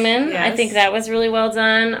 especially women. Yes. I think that was really well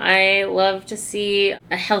done. I love to see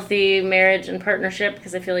a healthy marriage and partnership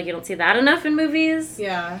because I feel like you don't see that enough in movies.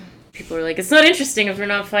 Yeah. People are like, it's not interesting if we're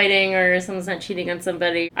not fighting or someone's not cheating on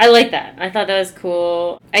somebody. I like that. I thought that was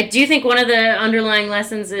cool. I do think one of the underlying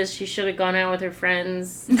lessons is she should have gone out with her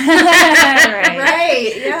friends.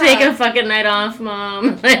 Right, yeah. Take a fucking night off,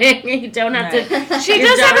 Mom. Like, you don't have to. She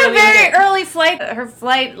does have a very early flight. Her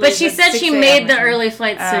flight. But she said she made the early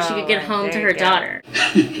flight so she could get home to her daughter.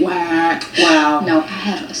 Wow. No, I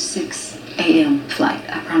have a 6 a.m. flight.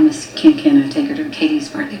 I promised Ken I'd take her to Katie's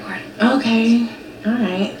birthday party. Okay. All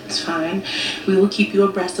right, it's fine. We will keep you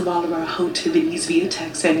abreast of all of our hotivities via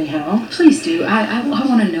text anyhow. Please do. I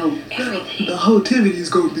want to know everything. The hotivity is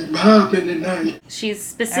going to be popping tonight. She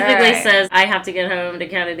specifically says, I have to get home to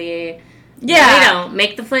Kennedy. Yeah. They don't.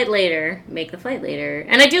 Make the flight later. Make the flight later.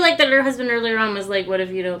 And I do like that her husband earlier on was like, what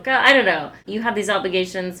if you don't go? I don't know. You have these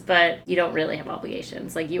obligations, but you don't really have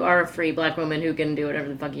obligations. Like, you are a free black woman who can do whatever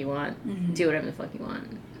the fuck you want. Mm-hmm. Do whatever the fuck you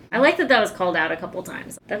want. I like that was called out a couple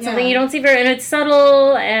times. That's something you don't see very, and it's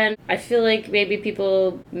subtle, and I feel like maybe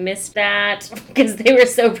people missed that because they were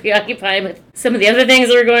so preoccupied with some of the other things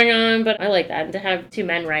that were going on, but I like that. And to have two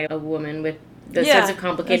men write a woman with those sorts of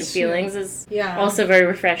complicated feelings is also very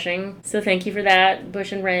refreshing. So thank you for that,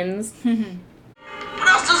 Bush and Renz. What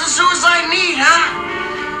else does a suicide need, huh?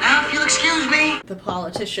 If you'll excuse me. The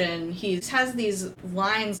politician, he has these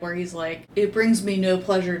lines where he's like, it brings me no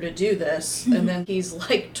pleasure to do this. And then he's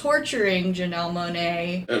like torturing Janelle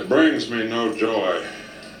Monáe. It brings me no joy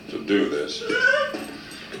to do this.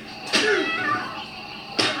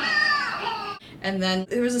 And then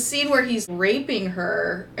there was a scene where he's raping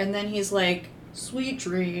her, and then he's like, sweet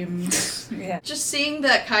dreams. Just seeing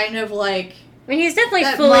that kind of like... I mean, he's definitely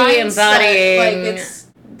fully embodying like it's,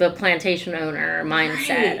 the plantation owner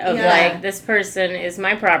mindset of like, this person is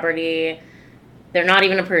my property. They're not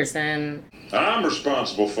even a person. I'm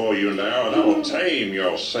responsible for you now, and I will tame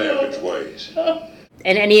your savage ways.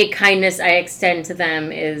 And any kindness I extend to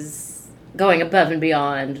them is going above and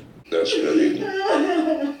beyond. That's good eating.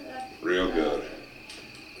 Real good.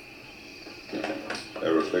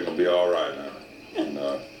 Everything will be all right now. And,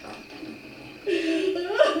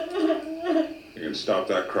 you can stop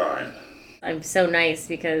that crying. I'm so nice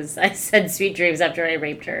because I said sweet dreams after I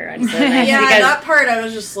raped her. I'm so nice yeah, because that part I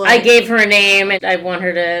was just like... I gave her a name and I want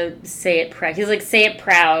her to say it proud. He's like, say it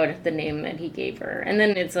proud, the name that he gave her. And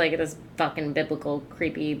then it's like this fucking biblical,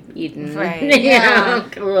 creepy Eden. Right.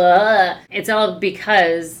 Yeah. It's all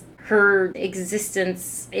because her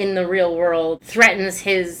existence in the real world threatens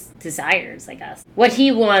his desires, I guess. What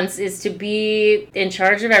he wants is to be in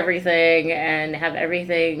charge of everything and have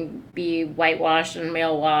everything be whitewashed and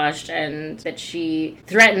male washed, and that she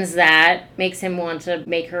threatens that, makes him want to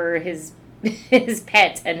make her his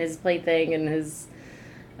pet and his plaything and his...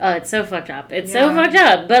 Oh, it's so fucked up. It's so fucked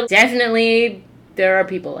up. But definitely there are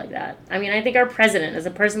people like that. I mean, I think our president is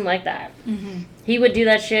a person like that. Mm-hmm. He would do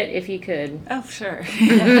that shit if he could. Oh, sure.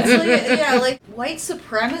 It's like white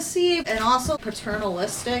supremacy and also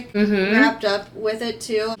paternalistic wrapped up with it,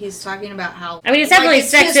 too. He's talking about how... I mean, it's definitely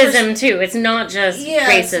sexism, too. It's not just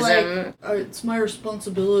racism. It's like, it's my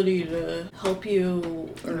responsibility to help you,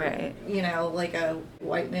 or, you know, like a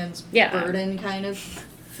white man's burden kind of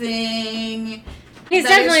thing. He's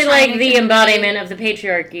definitely like the embodiment of the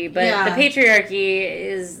patriarchy, but the patriarchy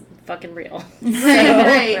is fucking real.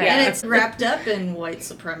 Right. And it's wrapped up in white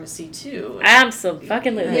supremacy too. Absolutely.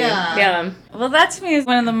 Yeah. Well, that to me is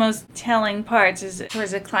one of the most telling parts, is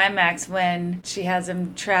towards the climax when she has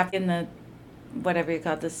him trapped in the, whatever you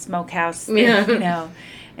call it, the smokehouse thing, you know.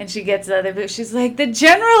 And she gets the other, but she's like, the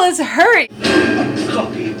general is hurt. What the fuck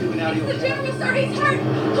are you doing out here? The general, sir, he's hurt.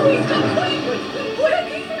 Please come quick. Quick.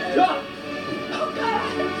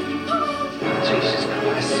 Jesus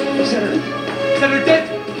Christ. Is that her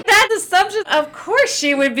dead? That assumption, of course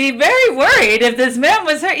she would be very worried if this man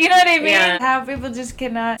was hurt. You know what I mean? Yeah. How people just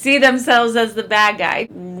cannot see themselves as the bad guy.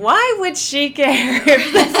 Why would she care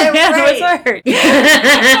if this man was hurt?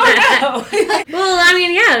 I don't know. Well, I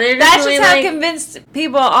mean, yeah. That's just how convinced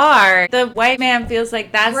people are. The white man feels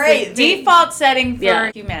like that's the default setting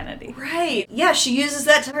for humanity. Right. Yeah, she uses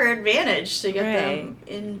that to her advantage to get them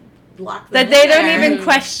in... That they don't even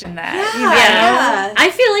question that. Yeah. I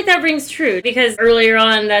feel like that rings true because earlier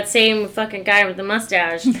on, that same fucking guy with the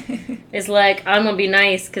mustache is like, I'm gonna be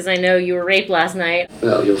nice because I know you were raped last night.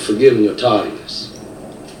 Well, you'll forgive me your tardiness.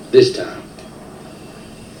 This time.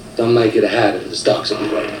 Don't make it a habit if the stocks will be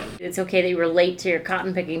right. It's okay that you were late to your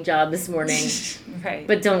cotton picking job this morning. Right.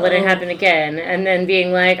 But don't let it happen again. And then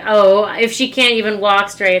being like, oh, if she can't even walk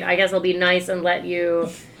straight, I guess I'll be nice and let you...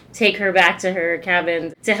 take her back to her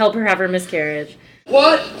cabin to help her have her miscarriage.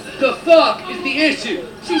 What the fuck is the issue?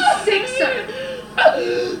 She's sick, sir.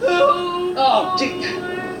 Oh,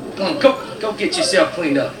 come on, go get yourself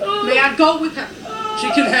cleaned up. May I go with her?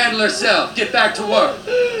 She can handle herself. Get back to work.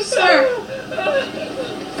 Sir.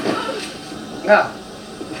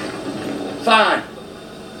 Fine.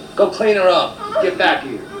 Go clean her up. Get back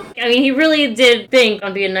here. I mean, he really did think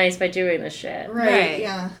on being nice by doing this shit. Right,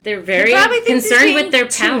 yeah. They're very concerned with their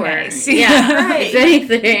power. Nice. Yeah, Right. if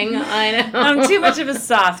anything, I know. I'm too much of a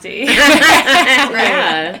softie.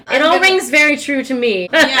 Yeah. It all rings very true to me.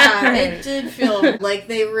 Yeah, it did feel like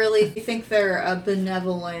they really think they're a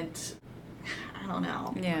benevolent... I don't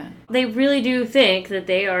know. Yeah. They really do think that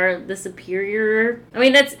they are the superior... I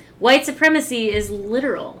mean, that's... White supremacy is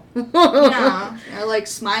literal. Yeah, they're like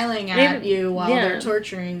smiling at you while they're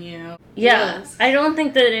torturing you. Yeah, Yes. I don't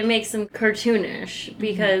think that it makes them cartoonish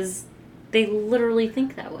because they literally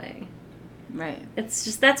think that way. Right. It's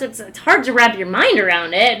just, it's hard to wrap your mind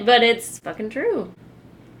around it, but it's fucking true.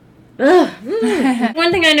 Ugh.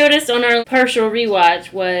 One thing I noticed on our partial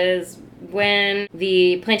rewatch was when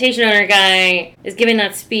the plantation owner guy is giving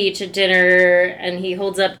that speech at dinner and he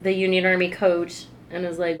holds up the Union Army coat and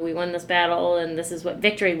is like, we won this battle, and this is what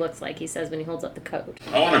victory looks like, he says when he holds up the coat.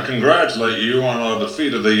 I want to congratulate you on the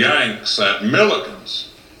defeat of the Yanks at Milliken's.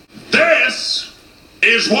 This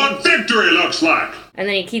is what victory looks like. And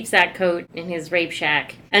then he keeps that coat in his rape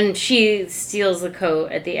shack. And she steals the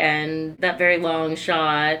coat at the end. That very long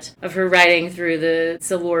shot of her riding through the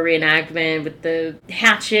Civil War reenactment with the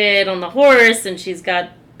hatchet on the horse, and she's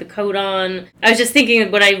got the coat on. I was just thinking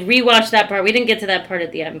when I rewatched that part, we didn't get to that part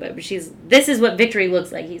at the end, but this is what victory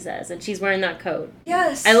looks like, he says, and she's wearing that coat.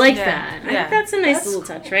 Yes. I like that. I Yeah. think that's a nice little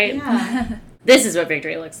touch, right? Yeah. This is what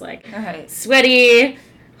victory looks like. All right. Sweaty,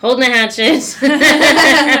 holding a hatchet,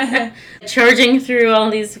 charging through all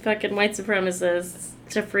these fucking white supremacists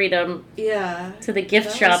to freedom. Yeah. To the gift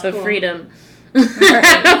That shop was of cool. freedom.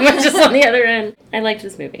 We're just on the other end. I liked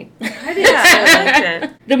this movie. I did. I liked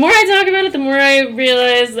it. The more I talk about it, the more I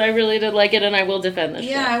realize I really did like it, and I will defend this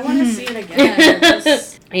shit. Yeah, I want to see it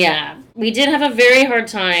again. Yeah. We did have a very hard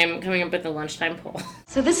time coming up with the lunchtime poll.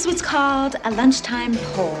 So this is what's called a lunchtime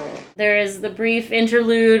poll. There is the brief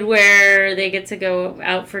interlude where they get to go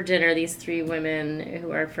out for dinner, these three women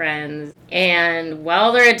who are friends. And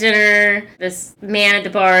while they're at dinner, this man at the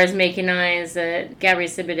bar is making eyes at Gabourey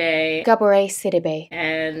Sidibe. Gabourey Sidibe.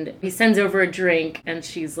 And he sends over a drink, and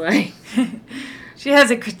she's like... She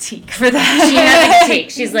has a critique for that. She has a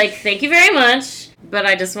critique. She's like, thank you very much, but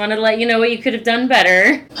I just wanted to let you know what you could have done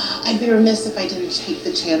better. I'd be remiss if I didn't take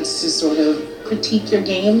the chance to sort of critique your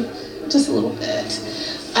game just a little bit.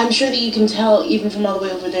 I'm sure that you can tell, even from all the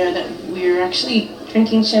way over there, that we're actually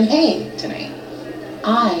drinking champagne tonight.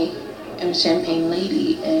 I am a champagne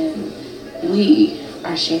lady, and we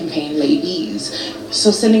are champagne ladies.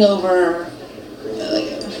 So sending over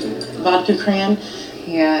vodka cran,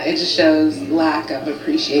 yeah, it just shows lack of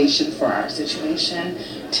appreciation for our situation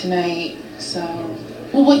tonight. So,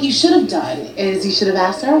 well, what you should have done is you should have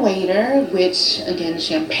asked our waiter, which, again,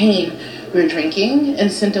 champagne we're drinking,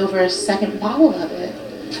 and sent over a second bottle of it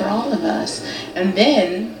for all of us. And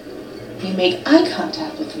then you make eye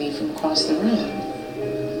contact with me from across the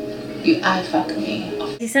room. You eye fuck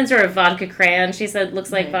me. He sends her a vodka crayon. She said,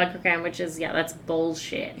 looks like vodka crayon, which is, yeah, that's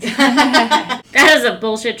bullshit. That is a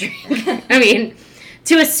bullshit drink. I mean...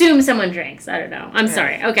 To assume someone drinks. I don't know. I'm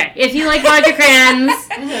sorry. Okay. If you like vodka crayons,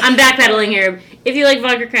 I'm backpedaling here. If you like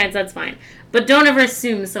vodka crayons, that's fine. But don't ever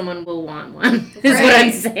assume someone will want one, is what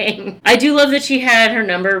I'm saying. I do love that she had her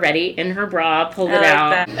number ready in her bra, pulled it out.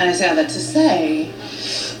 That. And I say all that to say,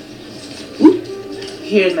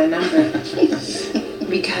 here's my number.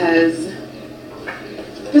 Because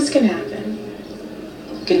this can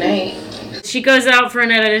happen. Good night. She goes out for a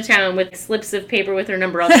night out of town with slips of paper with her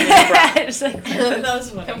number on the bra. That was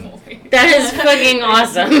funny. That is fucking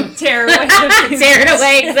awesome. Tear it away. Tear it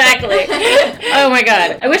away, exactly. Oh my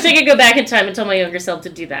god. I wish I could go back in time and tell my younger self to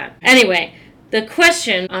do that. Anyway, the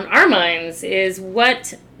question on our minds is,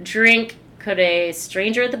 what drink could a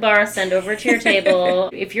stranger at the bar send over to your table?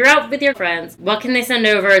 If you're out with your friends, what can they send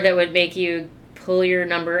over that would make you pull your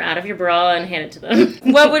number out of your bra and hand it to them?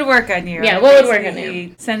 What would work on you? Yeah, what would work on you?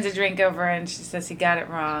 He sends a drink over and she says he got it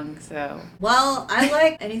wrong, so... Well, I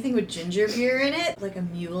like anything with ginger beer in it, like a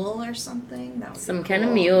mule or something. That would Some be kind of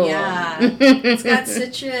cool. mule. Yeah. It's got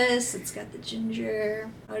citrus, it's got the ginger.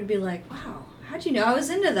 I would be like, wow, how'd you know I was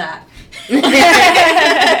into that? Well,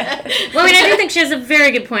 I mean, I do think she has a very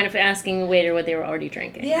good point of asking the waiter what they were already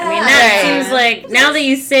drinking. Yeah. I mean, that seems like, now that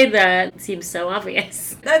you say that, it seems so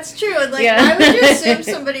obvious. That's true. Like, Yeah. why would you assume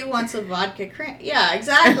somebody wants a vodka cran? Yeah,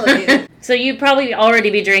 exactly. So you'd probably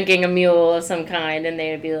already be drinking a mule of some kind, and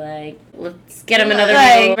they would be like, let's get him another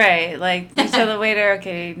mule. Right, like, you tell the waiter,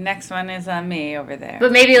 okay, next one is on me over there.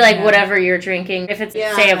 But maybe, like, Yeah. whatever you're drinking, if it's,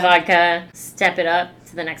 Yeah. say, a vodka, step it up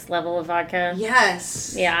to the next level of vodka.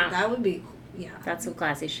 Yes. Yeah. That would be Yeah. That's some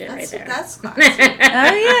classy shit right there. That's classy. Oh,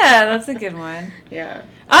 yeah, that's a good one. Yeah.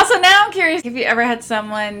 Also, now I'm curious if you ever had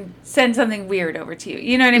someone send something weird over to you.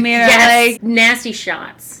 You know what I mean? Yes. Like, nasty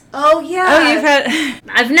shots. Oh, yeah. Oh, you've had...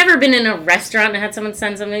 I've never been in a restaurant and had someone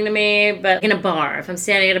send something to me, but in a bar, if I'm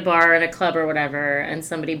standing at a bar at a club or whatever, and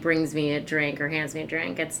somebody brings me a drink or hands me a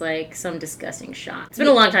drink, it's like some disgusting shot. It's been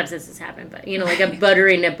a long time since this happened, but, you know, like a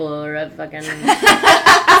buttery nipple or a fucking...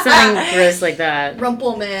 something gross like that.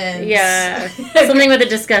 Rumplemans. Yeah. Something with a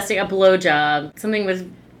blowjob. Something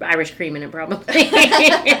with Irish cream in it, probably.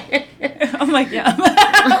 Oh my God.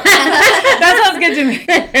 That sounds good to me.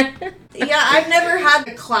 Yeah, I've never had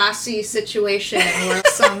a classy situation where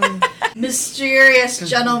some mysterious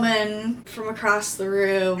gentleman from across the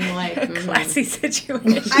room, like... Classy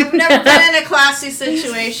situation. I've never been in a classy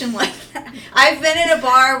situation like that. I've been in a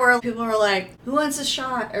bar where people were like, who wants a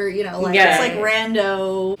shot? Or, you know, like, it's like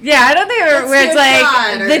rando. Yeah, I don't think where it's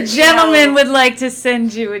like, the gentleman would like to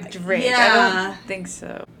send you a drink. Yeah. I don't think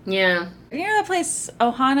so. Yeah. You know that place,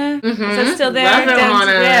 Ohana? Mm-hmm. Is that still there? Love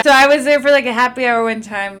Ohana. Yeah. So I was there for like a happy hour one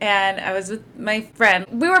time, and I was with my friend.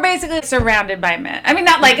 We were basically surrounded by men. I mean,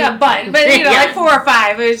 not like a bunch, but you know, like 4 or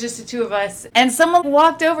 5. It was just the two of us. And someone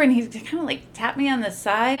walked over, and he kind of like tapped me on the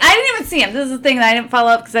side. I didn't even see him. This is the thing that I didn't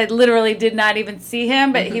follow up because I literally did not even see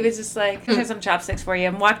him. But he was just like, "Here's some chopsticks for you,"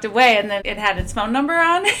 and walked away. And then it had its phone number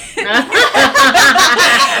on. But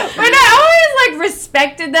I always like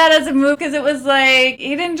respected that as a move because it was like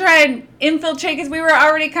he didn't try and infiltrate because we were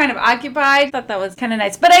already kind of occupied. I thought that was kind of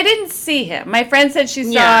nice. But I didn't see him. My friend said she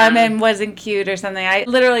saw him and wasn't cute or something. I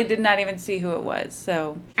literally did not even see who it was.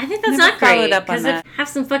 So I think that's not great. Because have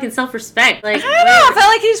some fucking self-respect. Like, I don't know. I felt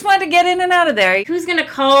like he just wanted to get in and out of there. Who's going to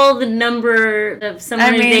call the number of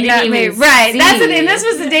someone they didn't even right. see? That's and this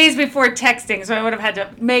was the days before texting, so I would have had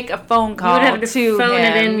to make a phone call to phone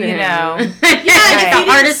him, it in, you know. Yeah,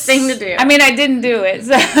 the hardest thing to do. I mean, I didn't do it.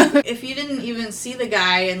 So. If you didn't even see the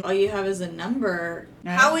guy and all you have is a number,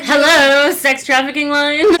 how would you... Hello, sex trafficking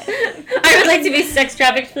line. I would like to be sex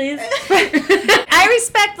trafficked, please. I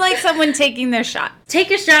respect, like, someone taking their shot.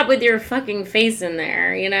 Take a shot with your fucking face in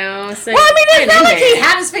there, you know? So well, I mean, it's not like he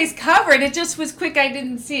had his face covered. It just was quick. I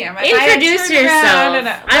didn't see him. Introduce yourself. I don't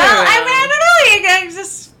know. You guys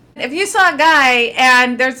just... If you saw a guy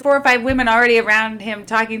and there's 4 or 5 women already around him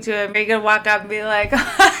talking to him, are you going to walk up and be like,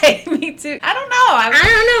 hi, me too? I don't know. I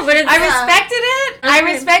don't know, but I respected it. Okay. I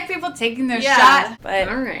respect people taking their shot. But,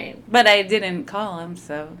 all right. But I didn't call him,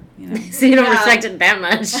 so, you know. So you don't respect it that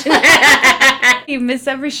much. You miss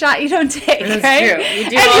every shot you don't take, That's right? true. You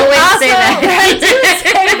do always say that.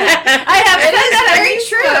 I have said that. Very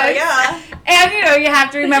true, yeah. And, you know, you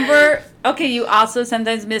have to remember... Okay, you also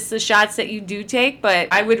sometimes miss the shots that you do take, but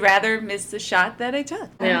I would rather miss the shot that I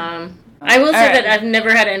took. Yeah. I will say that I've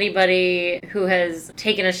never had anybody who has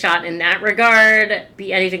taken a shot in that regard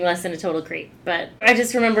be anything less than a total creep. But I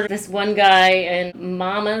just remember this one guy in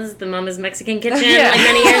the Mama's Mexican Kitchen, like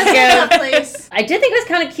many years ago. I did think it was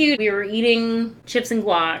kind of cute. We were eating chips and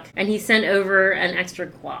guac, and he sent over an extra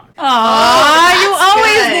guac. Aww, you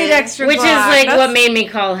always need extra guac. Which is like what made me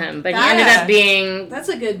call him. But he ended up being that's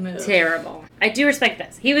a good move. Terrible. I do respect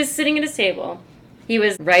this. He was sitting at his table. He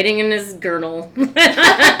was writing in his journal.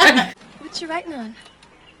 What you writing on?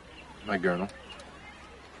 My journal.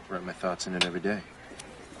 Write my thoughts in it every day.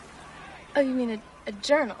 Oh, you mean a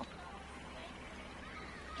journal?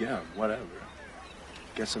 Yeah, whatever.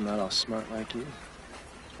 Guess I'm not all smart like you.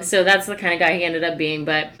 So that's the kind of guy he ended up being,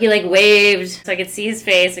 but he like waved so I could see his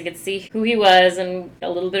face, I could see who he was and a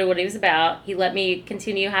little bit of what he was about. He let me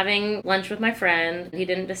continue having lunch with my friend. He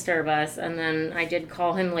didn't disturb us, and then I did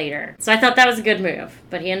call him later. So I thought that was a good move,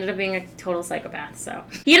 but he ended up being a total psychopath, so.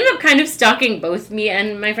 He ended up kind of stalking both me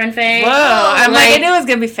and my friend Faye. Whoa, I'm like I knew it was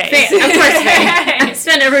going to be Faye. Of course Faye. I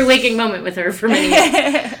spent every waking moment with her for many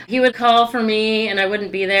years. He would call for me and I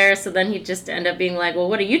wouldn't be there, so then he'd just end up being like, well,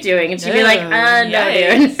 what are you doing? And she'd be like, no,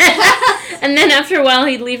 dude. And then after a while,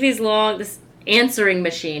 he'd leave this answering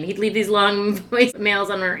machine. He'd leave these long voicemails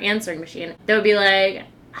on our answering machine. That would be like,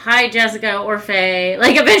 hi, Jessica, or Faye.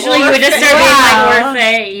 Like, eventually you would just start being like, or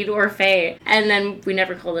Faye, or Faye. And then we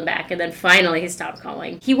never called him back. And then finally he stopped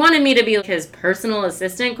calling. He wanted me to be his personal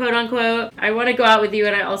assistant, quote unquote. I want to go out with you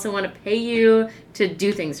and I also want to pay you to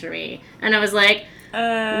do things for me. And I was like,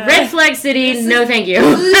 red flag city, no thank you.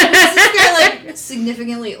 Is this guy like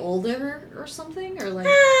significantly older or something? Or like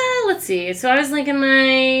let's see. So I was like in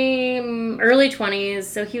my early 20s,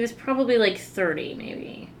 so he was probably like 30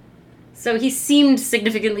 maybe. So he seemed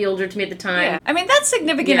significantly older to me at the time. Yeah. I mean, that's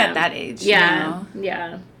significant at that age. Yeah. You know?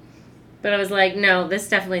 Yeah. But I was like, no, this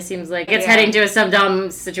definitely seems like it's heading to some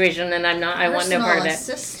dumb situation, and I want no part of it.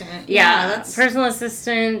 Personal assistant. Yeah, that's... personal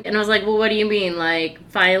assistant. And I was like, well, what do you mean? Like,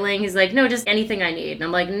 filing? He's like, no, just anything I need. And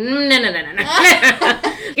I'm like, no.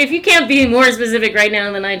 If you can't be more specific right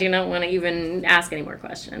now, then I do not want to even ask any more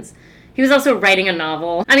questions. He was also writing a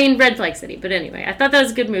novel. I mean, Red Flag City. But anyway, I thought that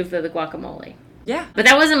was a good move for the guacamole. Yeah. But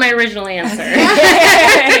that wasn't my original answer.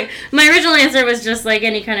 My original answer was just like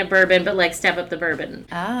any kind of bourbon, but like step up the bourbon.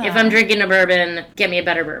 Ah. If I'm drinking a bourbon, get me a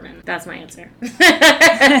better bourbon. That's my answer.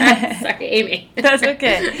 Sorry, Amy. That's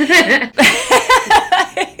okay.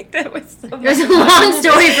 That was so It was a long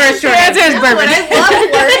story for a short answer. But I love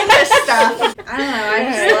learning this stuff. I don't know. I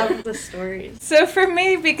just love the stories. So for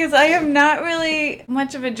me, because I am not really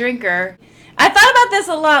much of a drinker, I thought about this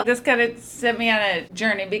a lot. This kind of sent me on a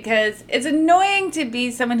journey because it's annoying to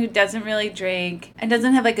be someone who doesn't really drink and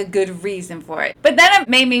doesn't have like a good reason for it. But then it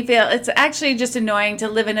made me feel it's actually just annoying to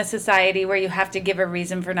live in a society where you have to give a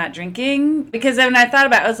reason for not drinking. Because when I thought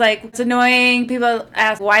about it, I was like, it's annoying. People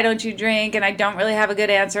ask, why don't you drink? And I don't really have a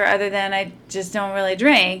good answer other than I just don't really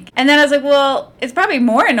drink. And then I was like, well, it's probably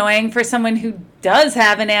more annoying for someone who does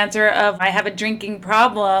have an answer of, I have a drinking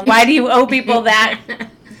problem. Why do you owe people that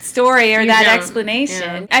story or that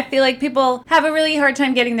explanation? I feel like people have a really hard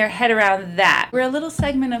time getting their head around that. We're a little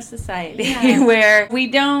segment of society where we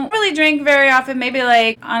don't really drink very often, maybe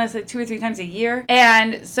like honestly 2 or 3 times a year.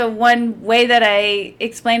 And so one way that I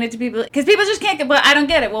explain it to people, because people just can't get, well, I don't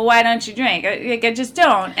get it. Well, why don't you drink? I just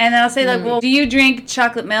don't. And then I'll say like, well, do you drink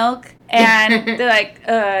chocolate milk? And they're like,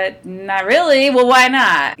 not really. Well, why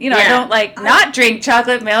not? You know, I don't not drink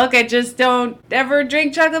chocolate milk. I just don't ever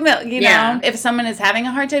drink chocolate milk, you know? If someone is having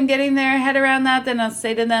a hard time getting their head around that, then I'll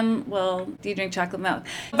say to them, well, do you drink chocolate milk?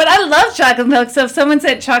 But I love chocolate milk, so if someone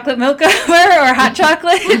said chocolate milk over or hot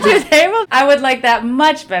chocolate to the table, I would like that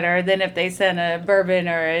much better than if they sent a bourbon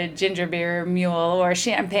or a ginger beer mule or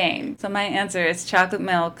champagne. So my answer is chocolate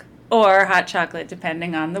milk or hot chocolate,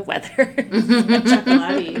 depending on the weather.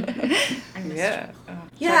 Chocolate. Yeah.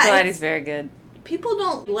 Chocolate's very good. People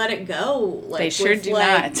don't let it go. Like, they sure do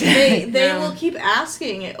not. They will keep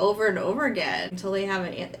asking it over and over again until they have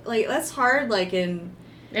an... Like, that's hard, like, in...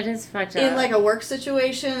 It is fucked up. In, like, a work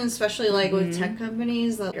situation, especially, like, with tech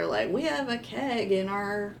companies, that you're like, we have a keg in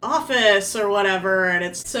our office or whatever, and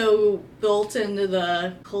it's so built into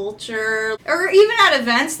the culture. Or even at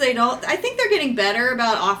events, they don't... I think they're getting better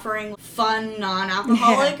about offering fun,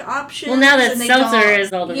 non-alcoholic options. Well, now that seltzer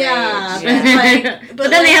is all the rage.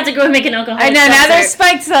 But then they have to go and make an alcoholic I know, seltzer. now there's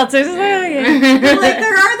spiked seltzers. But, like,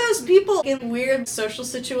 there are those people in weird social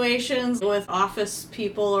situations with office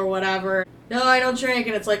people or whatever. No, I don't drink.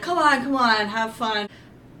 And it's like, come on, have fun.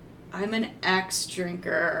 I'm an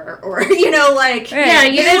ex-drinker, or, you know, like... Yeah,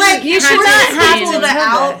 you should not have to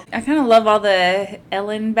out. I kind of love all the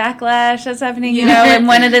Ellen backlash that's happening, you know, and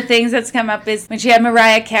one of the things that's come up is when she had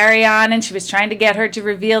Mariah Carey on, and she was trying to get her to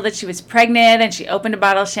reveal that she was pregnant, and she opened a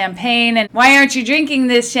bottle of champagne, and why aren't you drinking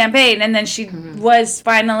this champagne? And then she was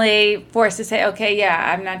finally forced to say, okay,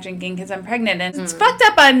 yeah, I'm not drinking because I'm pregnant. And it's fucked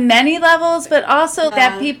up on many levels, but also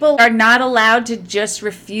that people are not allowed to just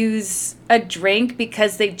refuse a drink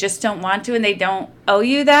because they just don't want to and they don't owe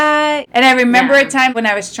you that. And I remember a time when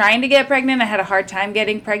I was trying to get pregnant, I had a hard time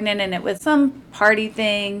getting pregnant, and it was some party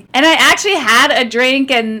thing. And I actually had a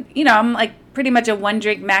drink, and, you know, I'm like pretty much a 1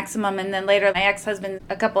 drink maximum. And then later my ex-husband,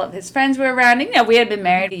 a couple of his friends were around, and, you know, we had been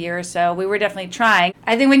married a year or so. We were definitely trying.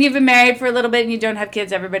 I think when you've been married for a little bit and you don't have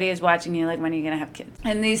kids, everybody is watching you like, when are you going to have kids?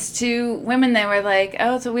 And these 2 women, they were like,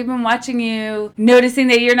 oh, so we've been watching you, noticing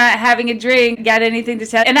that you're not having a drink. Got anything to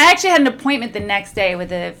tell? And I actually had an appointment the next day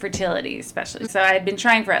with a fertility specialist. So I had been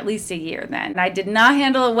trying for at least a year then. And I did not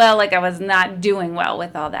handle it well. Like, I was not doing well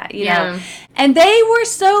with all that, you know? And they were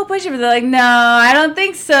so pushy. They're like, no, I don't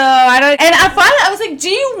think so. And I finally, I was like, do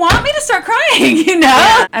you want me to start crying? You know?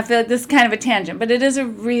 Yeah. I feel like this is kind of a tangent, but it is a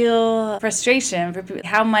real frustration for people,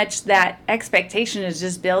 how much that expectation is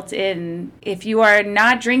just built in. If you are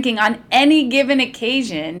not drinking on any given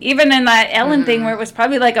occasion, even in that Ellen thing where it was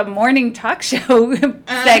probably like a morning talk show segment.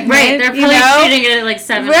 Right, they're probably shooting it at like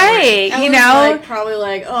 7. Right, you know? Like, probably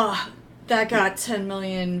like, oh, that got 10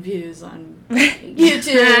 million views on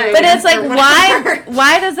YouTube. But it's like,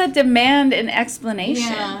 why does it demand an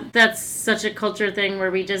explanation? Yeah. That's such a culture thing where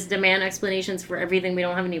we just demand explanations for everything we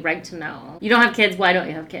don't have any right to know. You don't have kids, why don't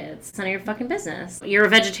you have kids? It's none of your fucking business. You're a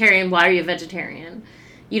vegetarian, why are you a vegetarian?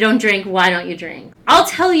 You don't drink, why don't you drink? I'll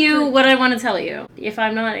tell you what I want to tell you. If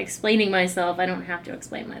I'm not explaining myself, I don't have to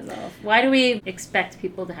explain myself. Why do we expect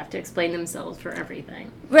people to have to explain themselves for everything?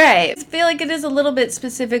 Right. I feel like it is a little bit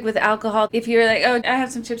specific with alcohol. If you're like, oh, I have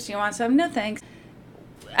some chips, do you want some? No, thanks.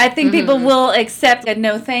 I think people will accept a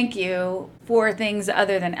no thank you for things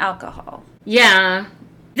other than alcohol. Yeah.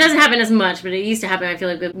 It doesn't happen as much, but it used to happen, I feel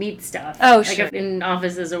like, with meat stuff. Oh, like sure. In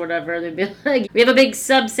offices or whatever, they'd be like, we have a big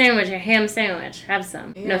sub sandwich, a ham sandwich. Have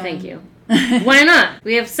some. Yeah. No, thank you. Why not?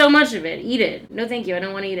 We have so much of it. Eat it. No, thank you. I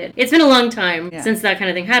don't want to eat it. It's been a long time since that kind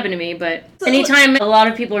of thing happened to me, but anytime a lot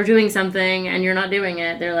of people are doing something and you're not doing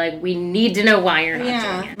it, they're like, we need to know why you're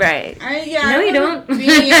not doing it. Right. No, you don't.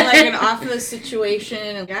 Being in like an office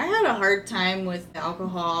situation, I had a hard time with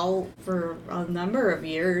alcohol for a number of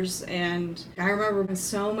years, and I remember having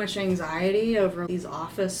so much anxiety over these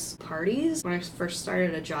office parties when I first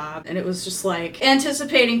started a job, and it was just like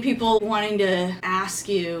anticipating people wanting to ask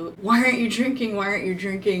you, why aren't you drinking? Why aren't you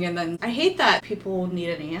drinking? And then I hate that people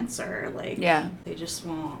need an answer. Like, they just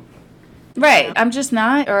won't. Right. I'm just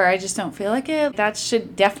not, or I just don't feel like it. That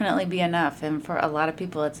should definitely be enough. And for a lot of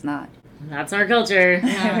people, it's not. That's our culture.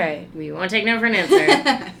 Yeah. Right. We won't take no for an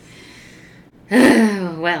answer.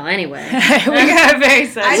 Well, anyway. We got very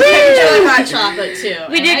sidetracked. I do enjoy hot chocolate, too.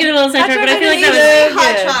 We did get a little sidetracked, but I feel like that was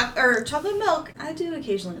hot chocolate, or chocolate milk. I do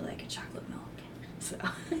occasionally like a chocolate milk. So.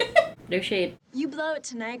 No shade. You blow it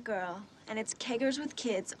tonight, girl. And it's Keggers with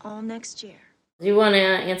kids all next year. Do you want to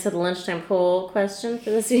answer the lunchtime poll question for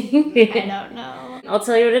this week? I don't know. I'll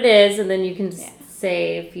tell you what it is, and then you can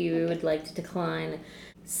say if you would like to decline.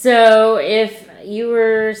 So, if you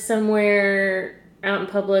were somewhere out in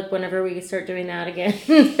public whenever we start doing that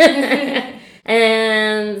again,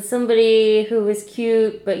 and somebody who was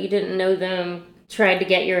cute but you didn't know them tried to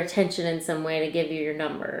get your attention in some way to give you your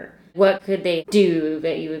number, what could they do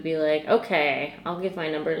that you would be like, okay, I'll give my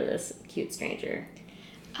number to this cute stranger?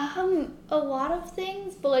 A lot of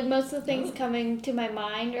things, but like most of the things coming to my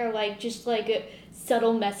mind are like just like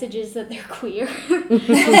subtle messages that they're queer. I'm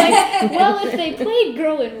like, well, if they played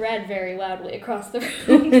Girl in Red very loudly across the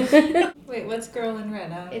room. Wait, what's Girl in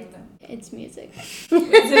Red? It's music. Is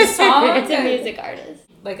it a song? It's a music artist.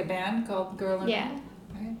 Like a band called Girl in Red?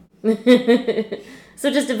 Right. So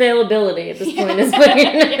just availability at this point is what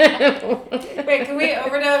Wait, can we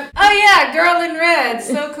overdub? Oh yeah, Girl in Red,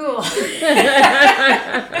 so cool.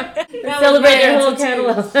 Celebrate your whole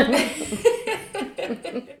catalog.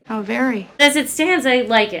 How very. As it stands, I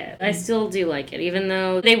like it. I still do like it, even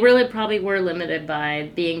though they really probably were limited by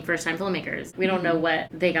being first-time filmmakers. We don't know what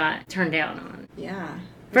they got turned down on. Yeah.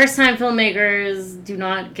 First-time filmmakers do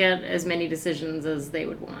not get as many decisions as they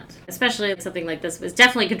would want. Especially if something like this was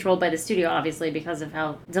definitely controlled by the studio, obviously, because of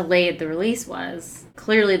how delayed the release was.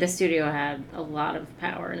 Clearly, the studio had a lot of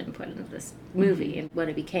power and input into this movie and what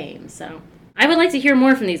it became. So I would like to hear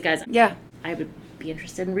more from these guys. Yeah. I would be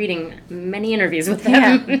interested in reading many interviews with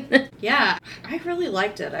them. Yeah, I really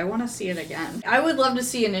liked it. I want to see it again. I would love to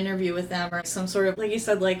see an interview with them or some sort of, like you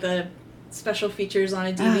said, like the special features on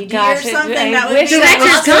a DVD or something. That would be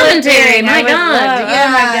director's commentary. My God. Yeah.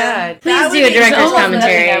 Oh my God. Please do a director's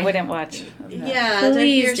commentary. I wouldn't watch. Yeah,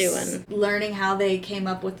 please do one. Learning how they came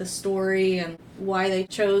up with the story and why they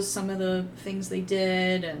chose some of the things they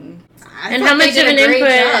did, and how much of an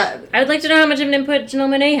input. I would like to know how much of an input Janelle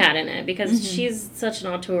Monáe had in it, because she's such an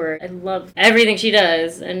auteur. I love everything she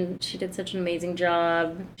does, and she did such an amazing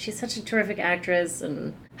job. She's such a terrific actress,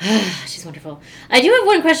 and she's wonderful. I do have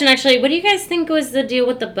one question, actually. What do you guys think was the deal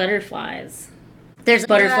with the butterflies? There's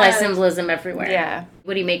butterfly symbolism everywhere. Yeah.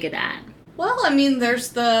 What do you make of that? Well, I mean, there's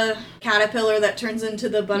the caterpillar that turns into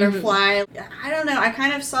the butterfly. I don't know. I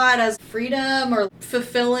kind of saw it as freedom or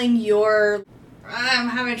fulfilling your... I'm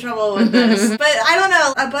having trouble with this. But I don't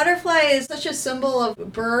know. A butterfly is such a symbol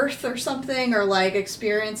of birth or something, or like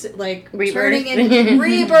experience, like turning into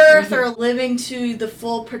rebirth or living to the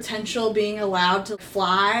full potential, being allowed to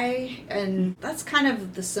fly. And that's kind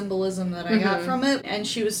of the symbolism that I got from it. And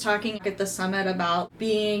she was talking at the summit about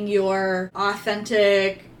being your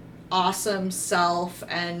authentic, awesome self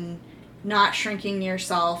and not shrinking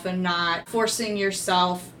yourself and not forcing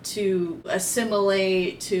yourself to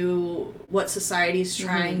assimilate to what society's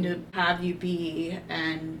trying to have you be,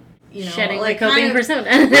 and you know, shedding like the coping persona.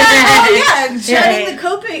 Shedding the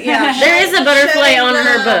coping. Yeah, there is a butterfly on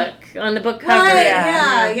her book, on the book cover.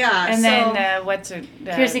 Right, yeah. And then what's her?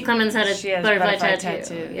 Kiersey Clemons had a butterfly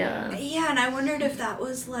tattoo. Yeah, and I wondered if that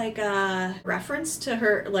was like a reference to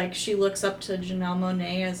her, like she looks up to Janelle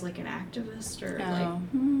Monáe as like an activist, or like,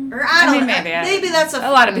 or I don't know. Maybe that's a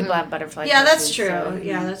lot of people have butterfly. Yeah, tattoos, that's true. So.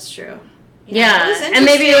 Yeah, that's true. Yeah, and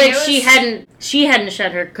maybe like she hadn't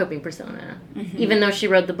shed her coping persona, even though she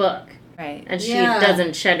wrote the book, right? And she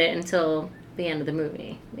doesn't shed it until the end of the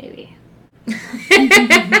movie, maybe.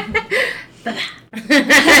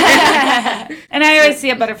 And I always see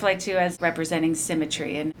a butterfly too as representing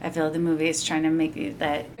symmetry, and I feel the movie is trying to make it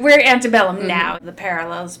that we're antebellum now, the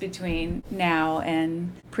parallels between now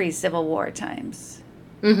and pre-Civil War times.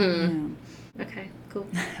 Okay, cool.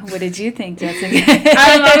 What did you think, Jessica?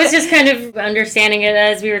 I was just kind of understanding it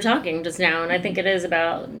as we were talking just now, and I think it is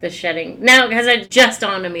about the shedding. Now, because it just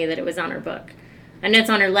dawned on me that it was on her book. I know it's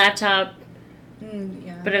on her laptop,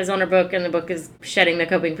 but it was on her book, and the book is shedding the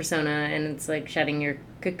coping persona, and it's like shedding your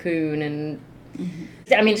cocoon, and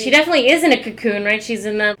I mean, she definitely is in a cocoon, right? She's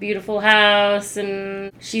in that beautiful house,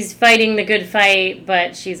 and she's fighting the good fight,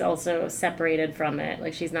 but she's also separated from it.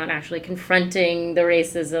 Like, she's not actually confronting the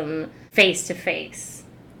racism face to face.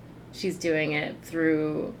 She's doing it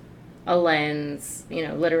through a lens,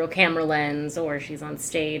 literal camera lens, or she's on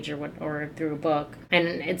stage or through a book. And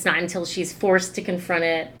it's not until she's forced to confront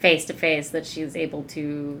it face to face that she's able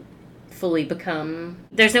to fully become.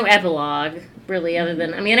 There's no epilogue, really, other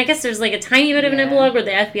than, I guess there's like a tiny bit of an epilogue where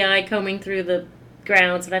the FBI combing through the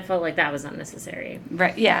grounds, but I felt like that was unnecessary.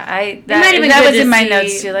 Right, yeah. That was in my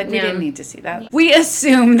notes too. Like, we didn't need to see that. We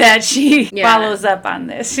assume that she follows up on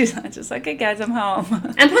this. She's not just like, hey guys, I'm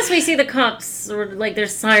home. And plus we see the cops, or like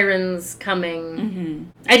there's sirens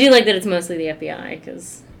coming. I do like that it's mostly the FBI,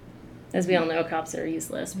 because as we all know, cops are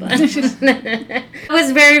useless. But I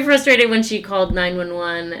was very frustrated when she called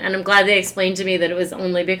 911, and I'm glad they explained to me that it was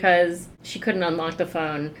only because she couldn't unlock the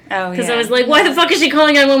phone. Because I was like, why the fuck is she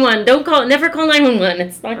calling 911? Never call 911.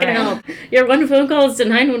 It's not going to help. Your one phone call is to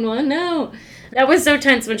 911? No. That was so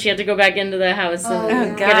tense when she had to go back into the house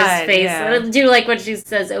and get his face. I do like when she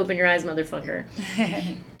says, open your eyes, motherfucker.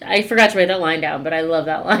 I forgot to write that line down, but I love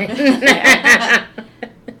that line.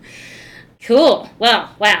 Cool. Well,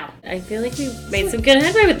 wow. I feel like we made some good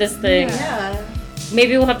headway with this thing. Yeah.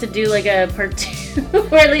 Maybe we'll have to do like a part 2, or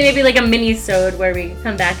maybe like a mini-sode where we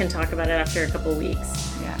come back and talk about it after a couple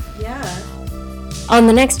weeks. Yeah. On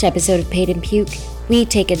the next episode of Paid and Puke, we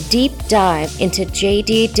take a deep dive into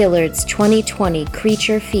J.D. Dillard's 2020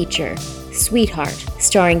 creature feature, Sweetheart,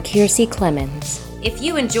 starring Kiersey Clemens. If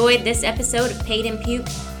you enjoyed this episode of Paid and Puke,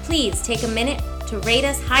 please take a minute to rate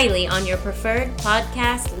us highly on your preferred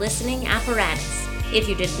podcast listening apparatus. If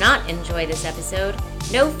you did not enjoy this episode,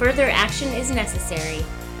 no further action is necessary.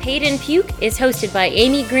 Paid and Puke is hosted by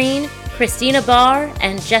Amy Green, Christina Barr,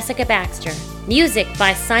 and Jessica Baxter. Music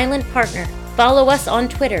by Silent Partner. Follow us on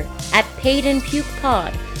Twitter at Paid and Puke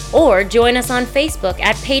Pod, or join us on Facebook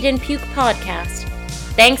at Paid and Puke Podcast.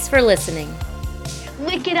 Thanks for listening.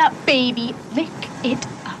 Lick it up, baby. Lick it